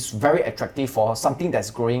it's very attractive for something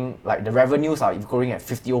that's growing, like the revenues are growing at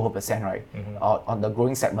 50 over percent, right? On the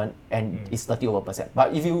growing segment, and it's 30 over percent.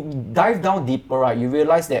 But if you dive down deeper, right, you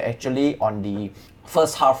realize that actually on the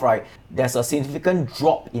first half, right, there's a significant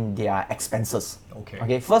drop in their expenses.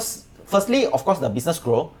 Okay. Firstly, of course, the business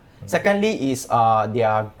grow. Secondly is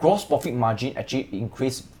their gross profit margin actually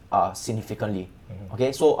increased significantly.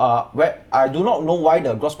 Okay, so where I do not know why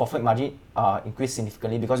the gross profit margin increased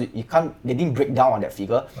significantly, because they didn't break down on that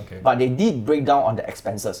figure, but they did break down on the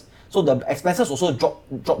expenses. So the expenses also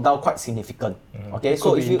dropped down quite significant. Okay,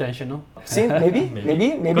 so if you intentional, maybe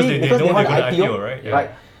because they want an IPO, right? Yeah. Right.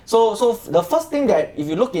 So the first thing that if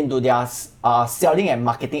you look into their selling and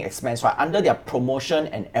marketing expense, right, under their promotion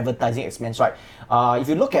and advertising expense, right, if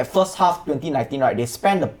you look at first half 2019, right, they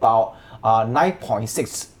spent about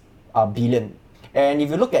 9.6 billion. And if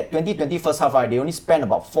you look at 2020 first half, right, they only spent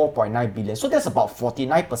about 4.9 billion. So that's about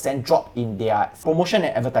 49% drop in their promotion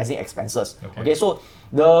and advertising expenses. Okay, so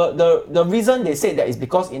the reason they say that is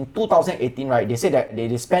because in 2018, right, they said that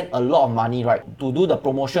they spent a lot of money, right, to do the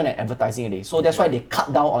promotion and advertising. So that's why they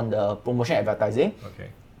cut down on the promotion and advertising.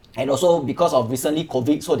 And also because of recently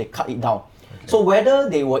COVID, so they cut it down. So whether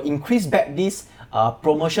they will increase back this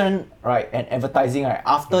promotion, right, and advertising, right,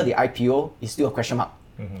 after the IPO is still a question mark.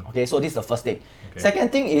 Okay, so this is the first thing.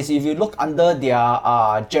 Second thing is, if you look under their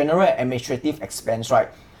general administrative expense, right,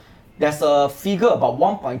 there's a figure about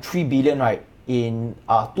 1.3 billion, right, in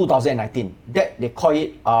 2019 that they call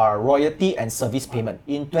it royalty and service payment.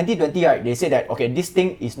 In 2020, right, they say that okay, this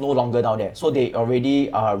thing is no longer down there, so they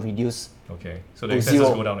already reduced. Okay, so the expenses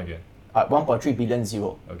go down again. 1.3 billion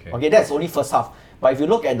zero. Okay, that's only first half. But if you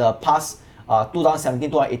look at the past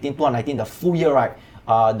 2017, 2018, 2019, the full year, right,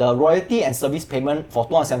 the royalty and service payment for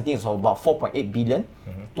 2017 is about 4.8 billion.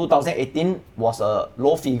 2018 was a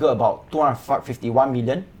low figure, about 251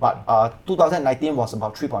 million, but 2019 was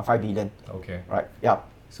about 3.5 billion. Okay. Right. Yeah.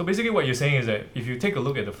 So basically what you're saying is that if you take a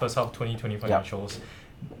look at the first half 2020 financials,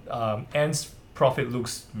 Ant's profit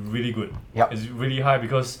looks really good. It's really high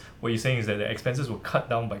because what you're saying is that the expenses were cut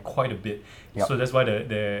down by quite a bit. So that's why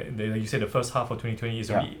the like you said, the first half of 2020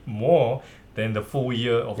 is already more than the full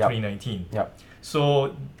year of 2019.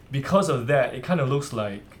 So because of that, it kind of looks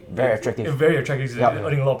like very attractive. Very attractive,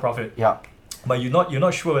 earning a lot of profit. But you're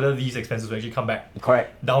not sure whether these expenses will actually come back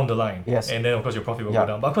down the line. And then of course your profit will go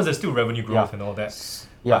down. But of course there's still revenue growth and all that.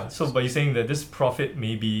 So but you're saying that this profit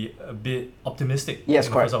may be a bit optimistic in the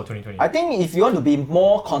first half of 2020. I think if you want to be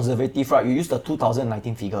more conservative, right, you use the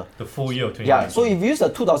 2019 figure. The full year of 2019. So if you use the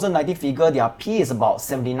 2019 figure, their P is about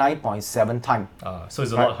 79.7 times. So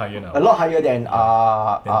it's a lot higher now. A lot higher than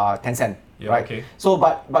Tencent. Right. So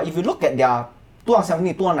but if you look at their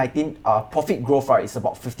 2017, 2019 profit growth, right, it's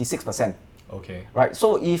about 56%. Right.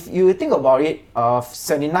 So if you think about it,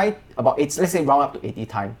 79 about let's say round up to 80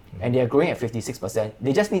 times, and they are growing at 56%.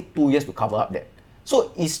 They just need 2 years to cover up that.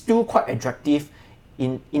 So it's still quite attractive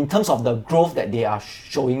in terms of the growth that they are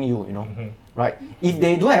showing you. Right. If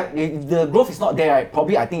they don't have, if the growth is not there, right,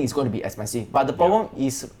 probably I think it's going to be expensive. But the problem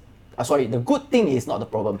is. The good thing is not the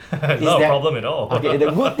problem. It's not a problem at all.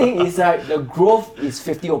 The good thing is that the growth is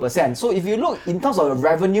 50%. So if you look in terms of the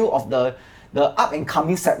revenue of the up and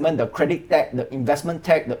coming segment, the credit tech, the investment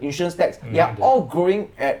tech, the insurance tech, they are all growing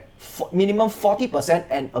at minimum 40%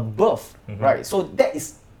 and above, right? So that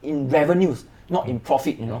is in revenues, not in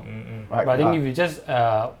profit, Right? But I think if you just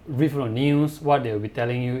read from the news, what they'll be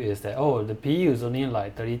telling you is that the PE is only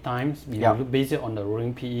like 30 times. You base it on the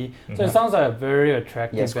rolling PE. So it sounds like a very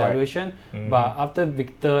attractive valuation. But after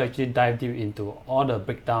Victor actually dived deep into all the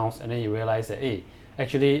breakdowns, and then you realize that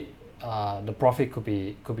actually the profit could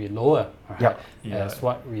be lower. Right? That's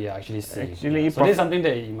what we are actually seeing. So this is something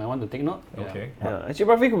that you might want to take note. Actually,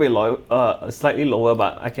 profit could be slightly lower,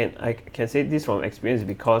 but I can say this from experience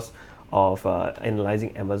because of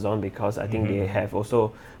analyzing Amazon, because I think they have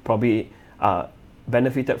also probably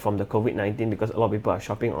benefited from the COVID-19 because a lot of people are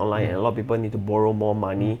shopping online and a lot of people need to borrow more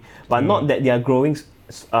money, but not that they are growing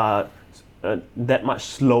that much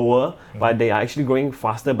slower, but they are actually growing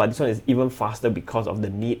faster. But this one is even faster because of the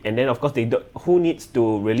need. And then of course who needs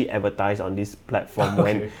to really advertise on this platform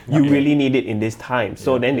when you really need it in this time?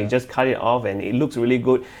 So then they just cut it off and it looks really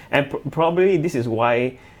good. And probably this is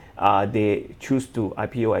why they choose to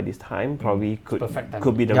IPO at this time probably Perfect timing.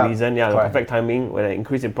 could be the Yeah, reason. Yeah, the correct. perfect timing with an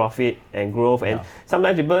increase in profit and growth. And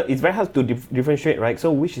sometimes people, it's very hard to differentiate, right?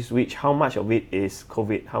 So which is which? How much of it is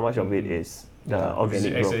COVID? How much of it is the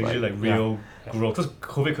organic It's growth? actually Right? like real growth. Because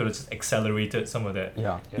COVID could have just accelerated some of that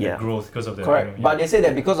Yeah. growth because of the Correct. But they say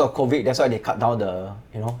that because of COVID, that's why they cut down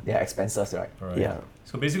their expenses, right? Right. Yeah.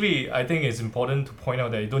 So basically, I think it's important to point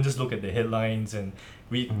out that you don't just look at the headlines and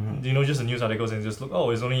read, just the news articles and just look,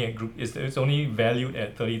 it's only it's only valued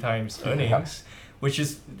at 30 times earnings, which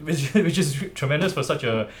is tremendous for such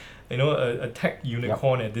a tech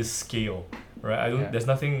unicorn at this scale, right? I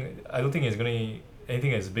don't think it's gonna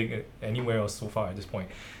anything as big anywhere else so far at this point.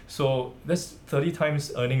 So that's 30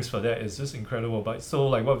 times earnings for that is just incredible. But so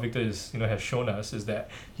like what Victor has shown us is that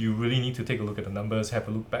you really need to take a look at the numbers, have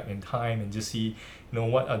a look back in time, and just see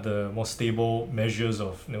what are the more stable measures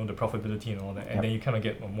of the profitability and all that, and then you kind of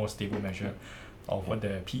get a more stable measure of what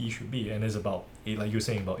the PE should be, and it's about like you're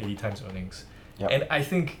saying about 80 times earnings. And I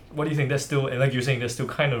think, what do you think? That's still, and like you're saying, that's still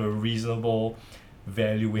kind of a reasonable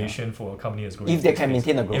valuation for a company that's growing. If they can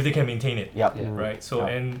maintain the growth. If they can maintain it. Right. So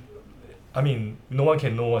and I mean, no one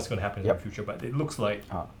can know what's going to happen in the future, but it looks like,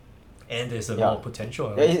 and there's a lot of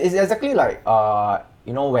potential. It's exactly like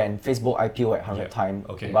when Facebook IPO at 100 times,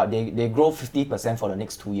 but they grow 50% for the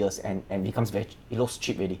next 2 years and becomes it looks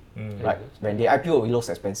cheap already. Right? When they IPO, it looks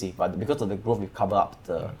expensive, but because of the growth, we cover up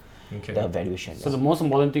the valuation. So the most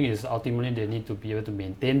important thing is ultimately they need to be able to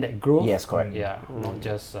maintain that growth. Yes, correct. Yeah, not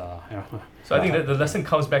just So I think that the lesson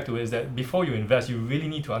comes back to is that before you invest, you really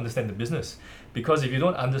need to understand the business. Because if you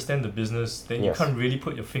don't understand the business, then you can't really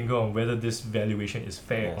put your finger on whether this valuation is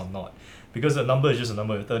fair or not. Because the number is just a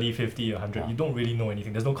number, 30, 50, 100. You don't really know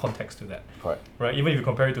anything. There's no context to that. Correct. Right? Even if you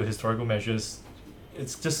compare it to historical measures,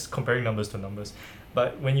 it's just comparing numbers to numbers.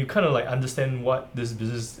 But when you kind of like understand what this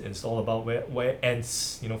business is all about, where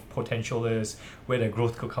ends potential is, where the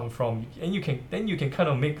growth could come from, and you can kind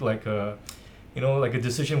of make like a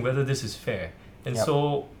decision whether this is fair. And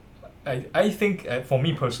so I think for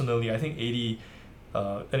me personally, I think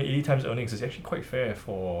 80 times earnings is actually quite fair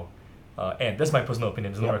for and that's my personal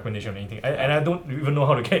opinion. There's no recommendation or anything. And I don't even know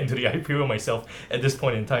how to get into the IPO myself at this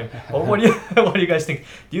point in time. But what do you guys think?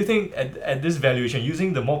 Do you think at this valuation,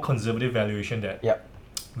 using the more conservative valuation that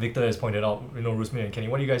Victor has pointed out, Rusmin and Kenny,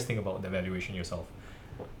 what do you guys think about the valuation yourself?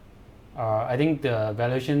 I think the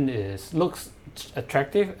valuation looks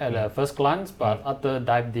attractive at a first glance, but after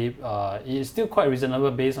dive deep, it's still quite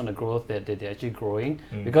reasonable based on the growth that they're actually growing.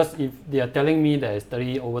 Because if they are telling me that it's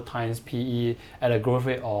 30 over times PE at a growth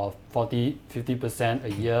rate of 40-50%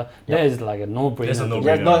 a year, that is like a no-brainer. That's a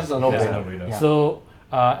no-brainer. It's a no-brainer. So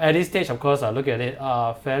at this stage, of course, I look at it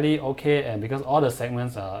fairly okay, and because all the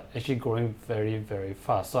segments are actually growing very, very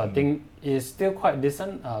fast. So I think it's still quite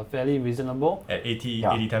decent, fairly reasonable. At 80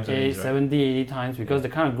 times earnings, right? 70, 80 times, because the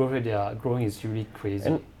kind of growth rate they are growing is really crazy.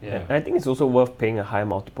 And I think it's also worth paying a high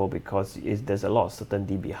multiple because there's a lot of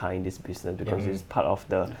certainty behind this business because it's part of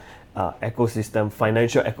the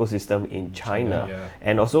financial ecosystem in China.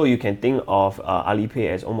 And also you can think of Alipay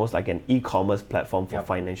as almost like an e-commerce platform for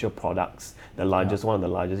financial products, one of the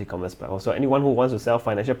largest e-commerce platforms. So anyone who wants to sell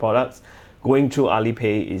financial products, going through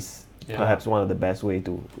Alipay is perhaps one of the best way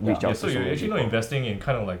to reach out to so you're actually not investing in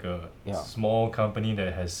kind of like a small company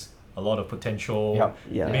that has a lot of potential,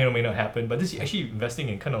 may or may not happen, but this is actually investing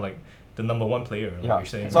in kind of like the number one player, like you're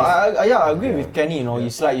saying. So I agree with Kenny,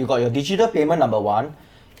 it's like you got your digital payment number one,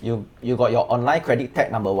 you got your online credit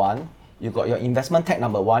tech number one, you got your investment tech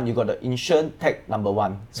number one, you got the insurance tech number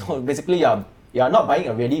one. So basically you're not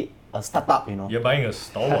buying a startup, You're buying a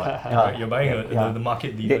stalwart. Right? You're buying the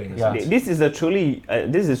market leader in the space.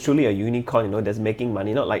 This is truly a unicorn, that's making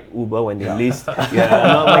money. Not like Uber when they list,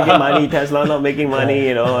 not making money. Tesla not making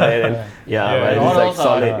money, but it's like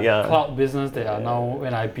solid. Cloud business that are now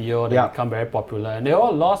when IPO they become very popular and they're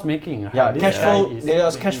all loss making. Cash flow.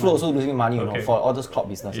 There's cash flow also losing money, for all those cloud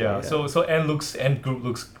business. So Ant Group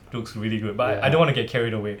looks really good, but I don't want to get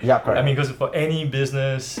carried away. Correct. I mean, because for any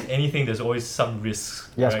business, anything, there's always some risks.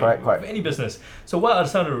 Yes, right? correct. Any business. So what are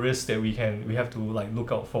some of the risks that we have to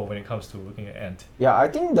look out for when it comes to looking at Ant? I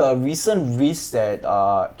think the recent risk that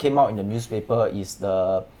came out in the newspaper is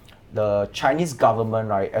the Chinese government,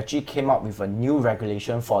 right, actually came up with a new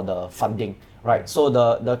regulation for the funding, right? So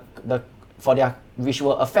which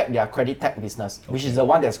will affect their credit tech business, which is the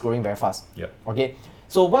one that's growing very fast. Okay.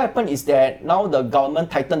 So what happened is that now the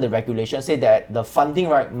government tightened the regulation, say that the funding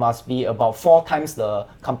must be about 4 times the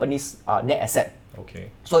company's net asset.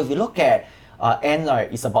 Okay. So if you look at Ant,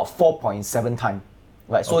 it's about 4.7 times.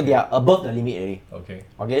 right? So they are above the limit already. Okay.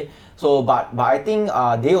 Okay, so but I think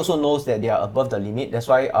they also knows that they are above the limit. That's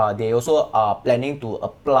why they also are planning to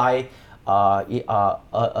apply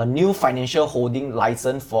a new financial holding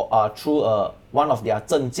license for through one of their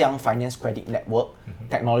Zhenjiang Finance Credit Network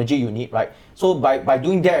technology unit, right? So by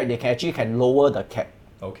doing that, they can lower the cap.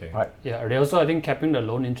 Okay. Right. Yeah, they also I think capping the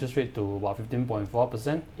loan interest rate to about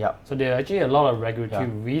 15.4%. Yeah. So there are actually a lot of regulatory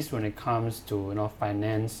Yeah. risks when it comes to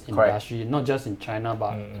finance Correct. industry, not just in China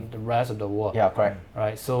but in the rest of the world. Yeah, correct.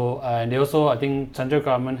 Right. So and they also I think central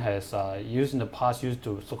government has used in the past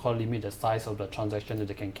to so-called limit the size of the transaction that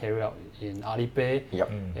they can carry out in Alipay.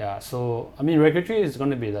 Yep. Yeah. So I mean regulatory is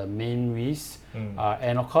going to be the main risk,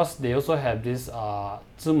 and of course they also have this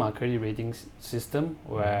Zima credit rating system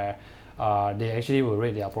where. They actually will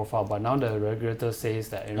rate their profile, but now the regulator says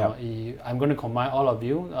that I'm going to combine all of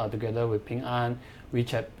you together with Ping An,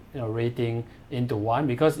 WeChat rating into one,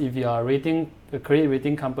 because if you are rating a credit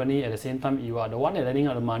rating company at the same time you are the one that lending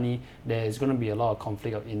out the money, there is going to be a lot of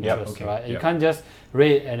conflict of interest, right? You can't just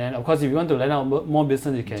rate and then of course if you want to lend out more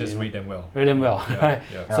business you can just rate them well. Rate them well, right?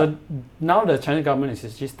 Yeah. So now the Chinese government is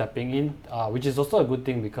actually stepping in, which is also a good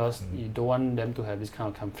thing because you don't want them to have this kind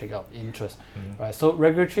of conflict of interest, right? So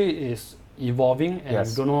regulatory is evolving and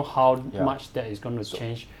you don't know how much that is going to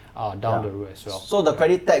change down the road as well. So the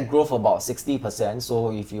credit tech growth about 60%.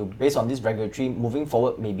 So if you based on this regulatory, moving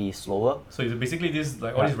forward maybe slower. So it's basically this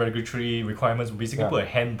all these regulatory requirements basically put a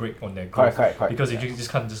handbrake on their growth. Correct. Because you just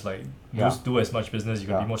can't just do as much business. You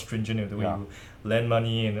can be more stringent in the way you lend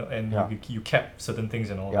money and you cap certain things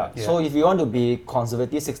and all that. So if you want to be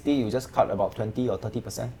conservative 60, you just cut about 20 or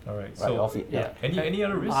 30%. All right. So off it. Any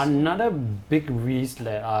other risks? Another big risk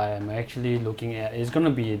that I am actually looking at is going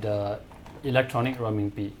to be the electronic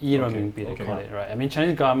renminbi, e-renminbi they call it, right? I mean,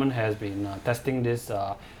 Chinese government has been testing this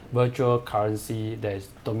virtual currency that is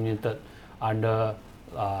dominated under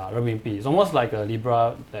renminbi. It's almost like a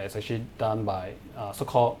Libra that is actually done by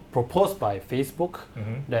so-called proposed by Facebook,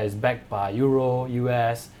 that is backed by Euro,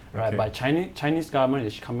 US, right? But Chinese government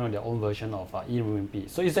is coming on their own version of e-renminbi.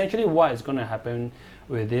 So essentially, what is going to happen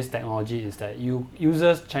with this technology is that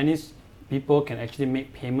Chinese people can actually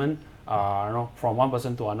make payment from one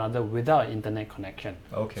person to another without an internet connection.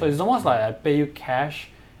 So it's almost like I pay you cash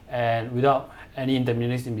and without any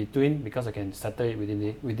intermediaries in between, because I can settle it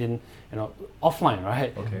within offline,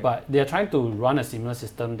 right? But they are trying to run a similar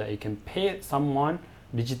system that you can pay someone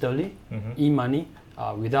digitally, e-money,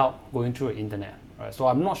 without going through the internet, right? So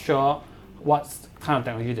I'm not sure what kind of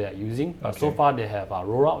technology they are using. So far they have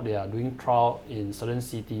rolled out, they are doing trial in certain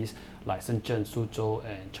cities like Shenzhen, Suzhou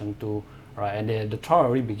and Chengdu. Right, and the trial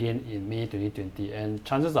already began in May 2020, and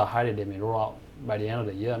chances are high that they may roll out by the end of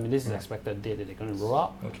the year. I mean, this is the expected date that they're going to roll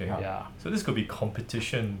out. So this could be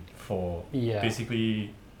competition for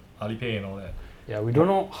basically Alipay and all that. Yeah, we don't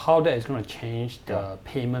know how that is going to change the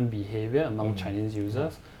payment behavior among Chinese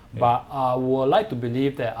users, but I would like to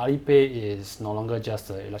believe that Alipay is no longer just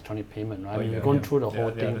an electronic payment, right? I mean, we've gone through the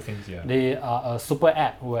whole thing. They are a super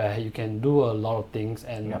app where you can do a lot of things,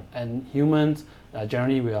 and humans.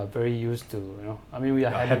 Generally, we are very used to, I mean, we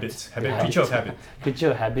are creature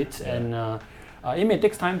of habits, and it may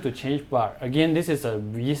take time to change, but again, this is a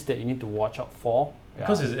risk that you need to watch out for.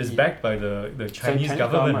 Because it's backed by the Chinese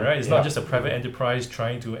government, right? It's not just a private enterprise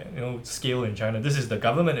trying to scale in China. This is the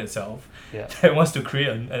government itself that wants to create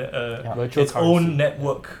its own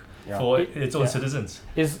network for its own citizens.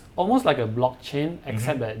 It's almost like a blockchain,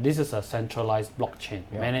 except that this is a centralized blockchain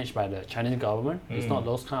managed by the Chinese government. It's not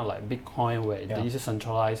those kind of like Bitcoin where this is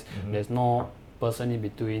centralized. There's no person in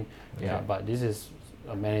between. But this is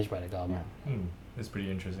managed by the government. That's pretty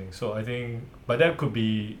interesting. So I think, but that could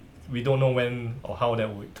be, we don't know when or how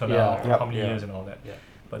that would turn out, or how many years and all that.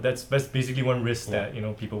 But that's basically one risk that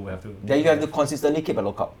people will have to. That you have to consistently keep a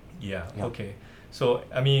lookout. Okay. So,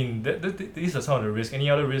 I mean, these are some of the risks. Any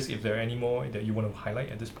other risks, if there are any more that you want to highlight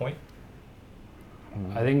at this point?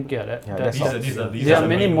 I think, these there are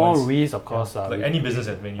many more risks, of course. Like any business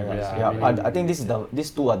has many risks. I think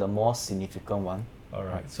these two are the more significant one. All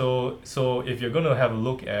right. So if you're going to have a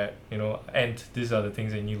look at, and these are the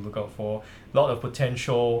things that you need to look out for. A lot of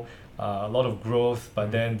potential, a lot of growth,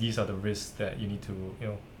 but then these are the risks that you need to,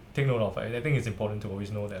 take note of. I think it's important to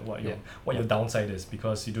always know that what your downside is,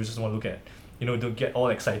 because you don't just want to look at, don't get all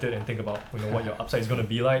excited and think about what your upside is going to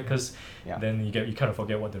be like, because then you kind of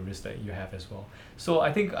forget what the risk that you have as well. So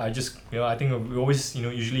I think I think we always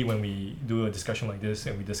usually when we do a discussion like this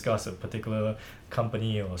and we discuss a particular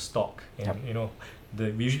company or stock, and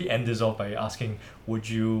we usually end this off by asking, would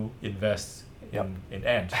you invest in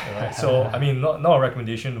Ant? Right? So I mean, not a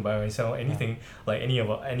recommendation by myself, anything like any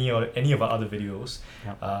of our other videos,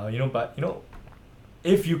 but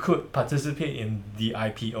if you could participate in the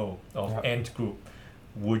IPO of Yeah. Ant Group,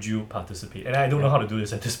 would you participate? And I don't know how to do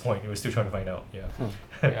this at this point. We're still trying to find out. Yeah.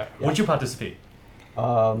 Yeah. Would you participate?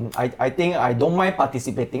 I think I don't mind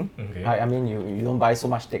participating. Okay. I mean, you don't buy so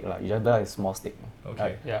much stake, you just buy a small stake.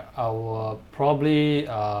 Okay. Yeah, I will probably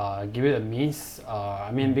give it a miss.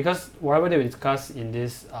 I mean, because whatever they discuss in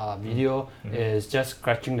this video is just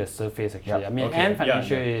scratching the surface. Actually, Yep. I mean, Okay, and yeah,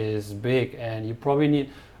 financial yeah. is big, and you probably need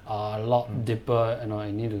a lot deeper.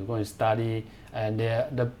 You need to go and study. And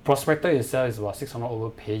the prospectus itself is about 600 over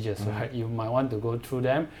pages, right? You might want to go through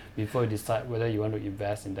them before you decide whether you want to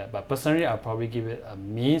invest in that. But personally, I'll probably give it a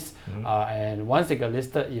miss. And once they get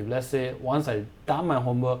listed, if let's say once I done my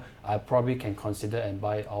homework, I probably can consider and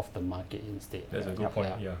buy it off the market instead. That's a good Yep. point.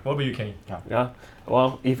 Yeah. What about you, Kenny? Yeah.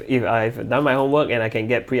 Well, if I've done my homework and I can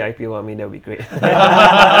get pre-IPO, I mean that would be great. but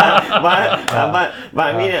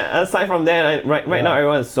I mean, aside from that, right now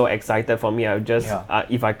everyone's so excited for me. I'll just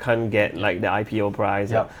if I can't get like the IPO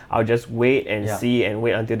price, I'll just wait and see and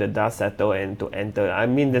wait until the dust settle and to enter. I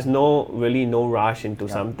mean, there's no rush into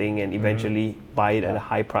something and eventually buy it at a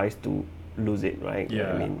high price to lose it, right?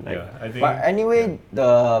 Yeah. I mean, like, I think. But anyway,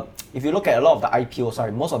 if you look at a lot of the IPOs,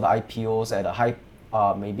 most of the IPOs at a high,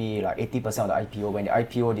 maybe like 80% of the IPO, when the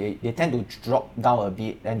IPO, they tend to drop down a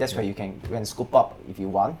bit, and that's where you can scoop up if you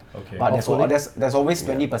want. Okay. But there's always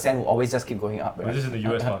 20% who always just keep going up. But Right? this is the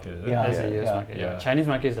US market, is it? Yeah. That's the US market. Yeah. Chinese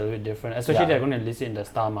market is a little bit different, especially they're going to list it in the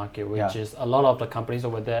star market, which is a lot of the companies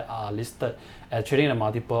over there are listed at trading at a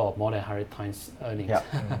multiple of more than 100 times earnings. Yeah.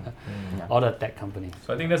 All the tech companies.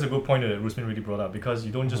 So I think that's a good point that Rusmin really brought up, because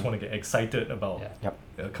you don't just want to get excited about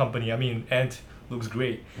a company. I mean, Ant looks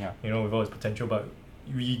great, with all its potential, but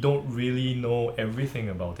we don't really know everything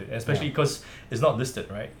about it, especially because it's not listed,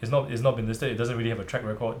 right? It's not been listed. It doesn't really have a track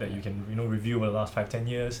record that you can review over the last 5-10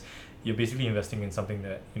 years. You're basically investing in something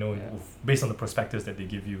that based on the prospectus that they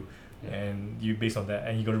give you, and you based on that,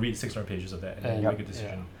 and you got to read 600 pages of that and then make a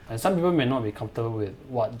decision. And some people may not be comfortable with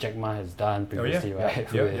what Jack Ma has done previously, right?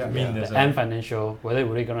 I mean, there's and financial, whether it's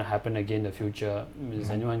really going to happen again in the future, is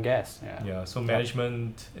anyone guess? So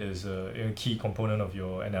management is a key component of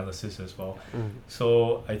your analysis as well.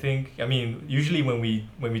 So I think, usually when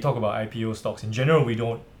we talk about IPO stocks in general, we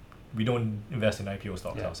don't invest in IPO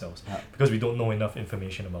stocks ourselves because we don't know enough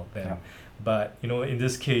information about them. But in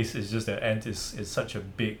this case, it's just that Ant is such a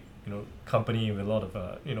big company with a lot of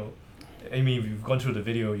we've gone through the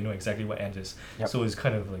video, you know exactly what Ant is. So it's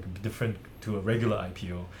kind of like different to a regular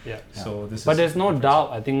IPO. So but there's no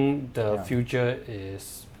doubt, I think the future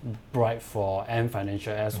is bright for Ant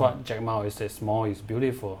Financial, as what Jack Ma always says, small is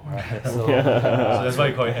beautiful, right? So, so that's why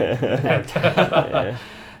you call it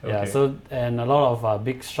Ant. So and a lot of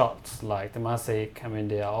big shots like Temasek,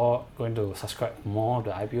 they are all going to subscribe more of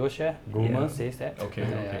the IPO share. Rumor says that.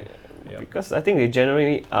 Because I think they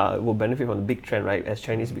generally will benefit from the big trend, right? As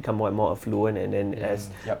Chinese become more and more affluent, and then as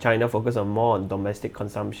China focus more on domestic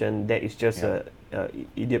consumption, that is just a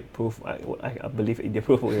idiot-proof, I believe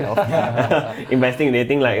idiot-proof way of investing. They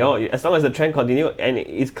think like, as long as the trend continue and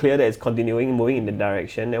it's clear that it's continuing, moving in the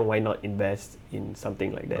direction, then why not invest in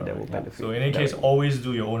something like that that will benefit? So in any case, always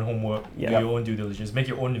do your own homework, do your own due diligence, make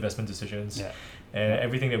your own investment decisions. And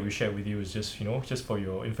everything that we share with you is just just for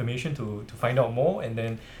your information to find out more, and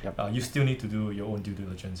then you still need to do your own due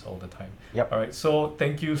diligence all the time. All right, so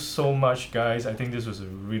thank you so much, guys. I think this was a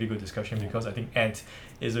really good discussion because I think Ant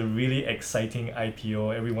is a really exciting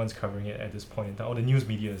IPO. Everyone's covering it at this point in time. All the news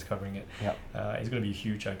media is covering it. It's going to be a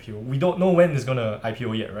huge IPO. We don't know when it's going to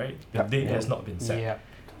IPO yet, right? The date has not been set.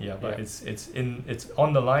 But it's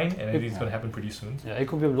on the line, and I think it's going to happen pretty soon. It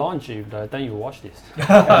could be launched if by the time you watch this.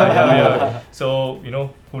 So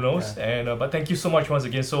who knows? And but thank you so much once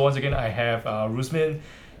again. So once again, I have Rusmin,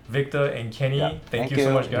 Victor, and Kenny. Thank you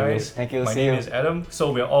so much, guys. Thank you. My name is Adam.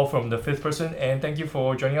 So we're all from the Fifth Person, and thank you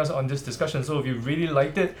for joining us on this discussion. So if you really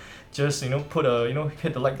liked it, just put a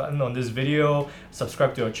hit the like button on this video,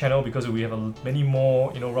 subscribe to our channel, because we have many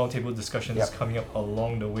more roundtable discussions coming up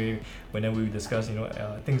along the way whenever we discuss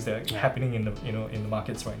things that are happening in the in the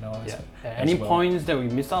markets right now. Any points that we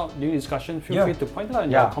missed out during discussion, feel free to point it out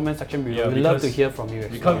in the comment section below. We'd love to hear from you.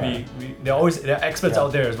 We can't be. There are experts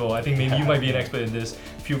out there as well. I think maybe you might be an expert in this.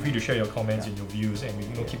 Feel free to share your comments and your views, and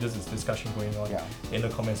we keep this discussion going on in the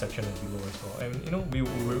comment section below as well. And we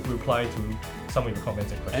will reply to some of your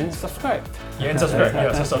comments and questions. And subscribe. And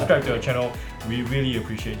subscribe. So subscribe to our channel. We really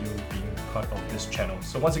appreciate you being part of this channel.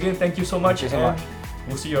 So once again, thank you so much. Thank you so much.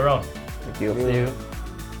 We'll see you around. Thank you. See you.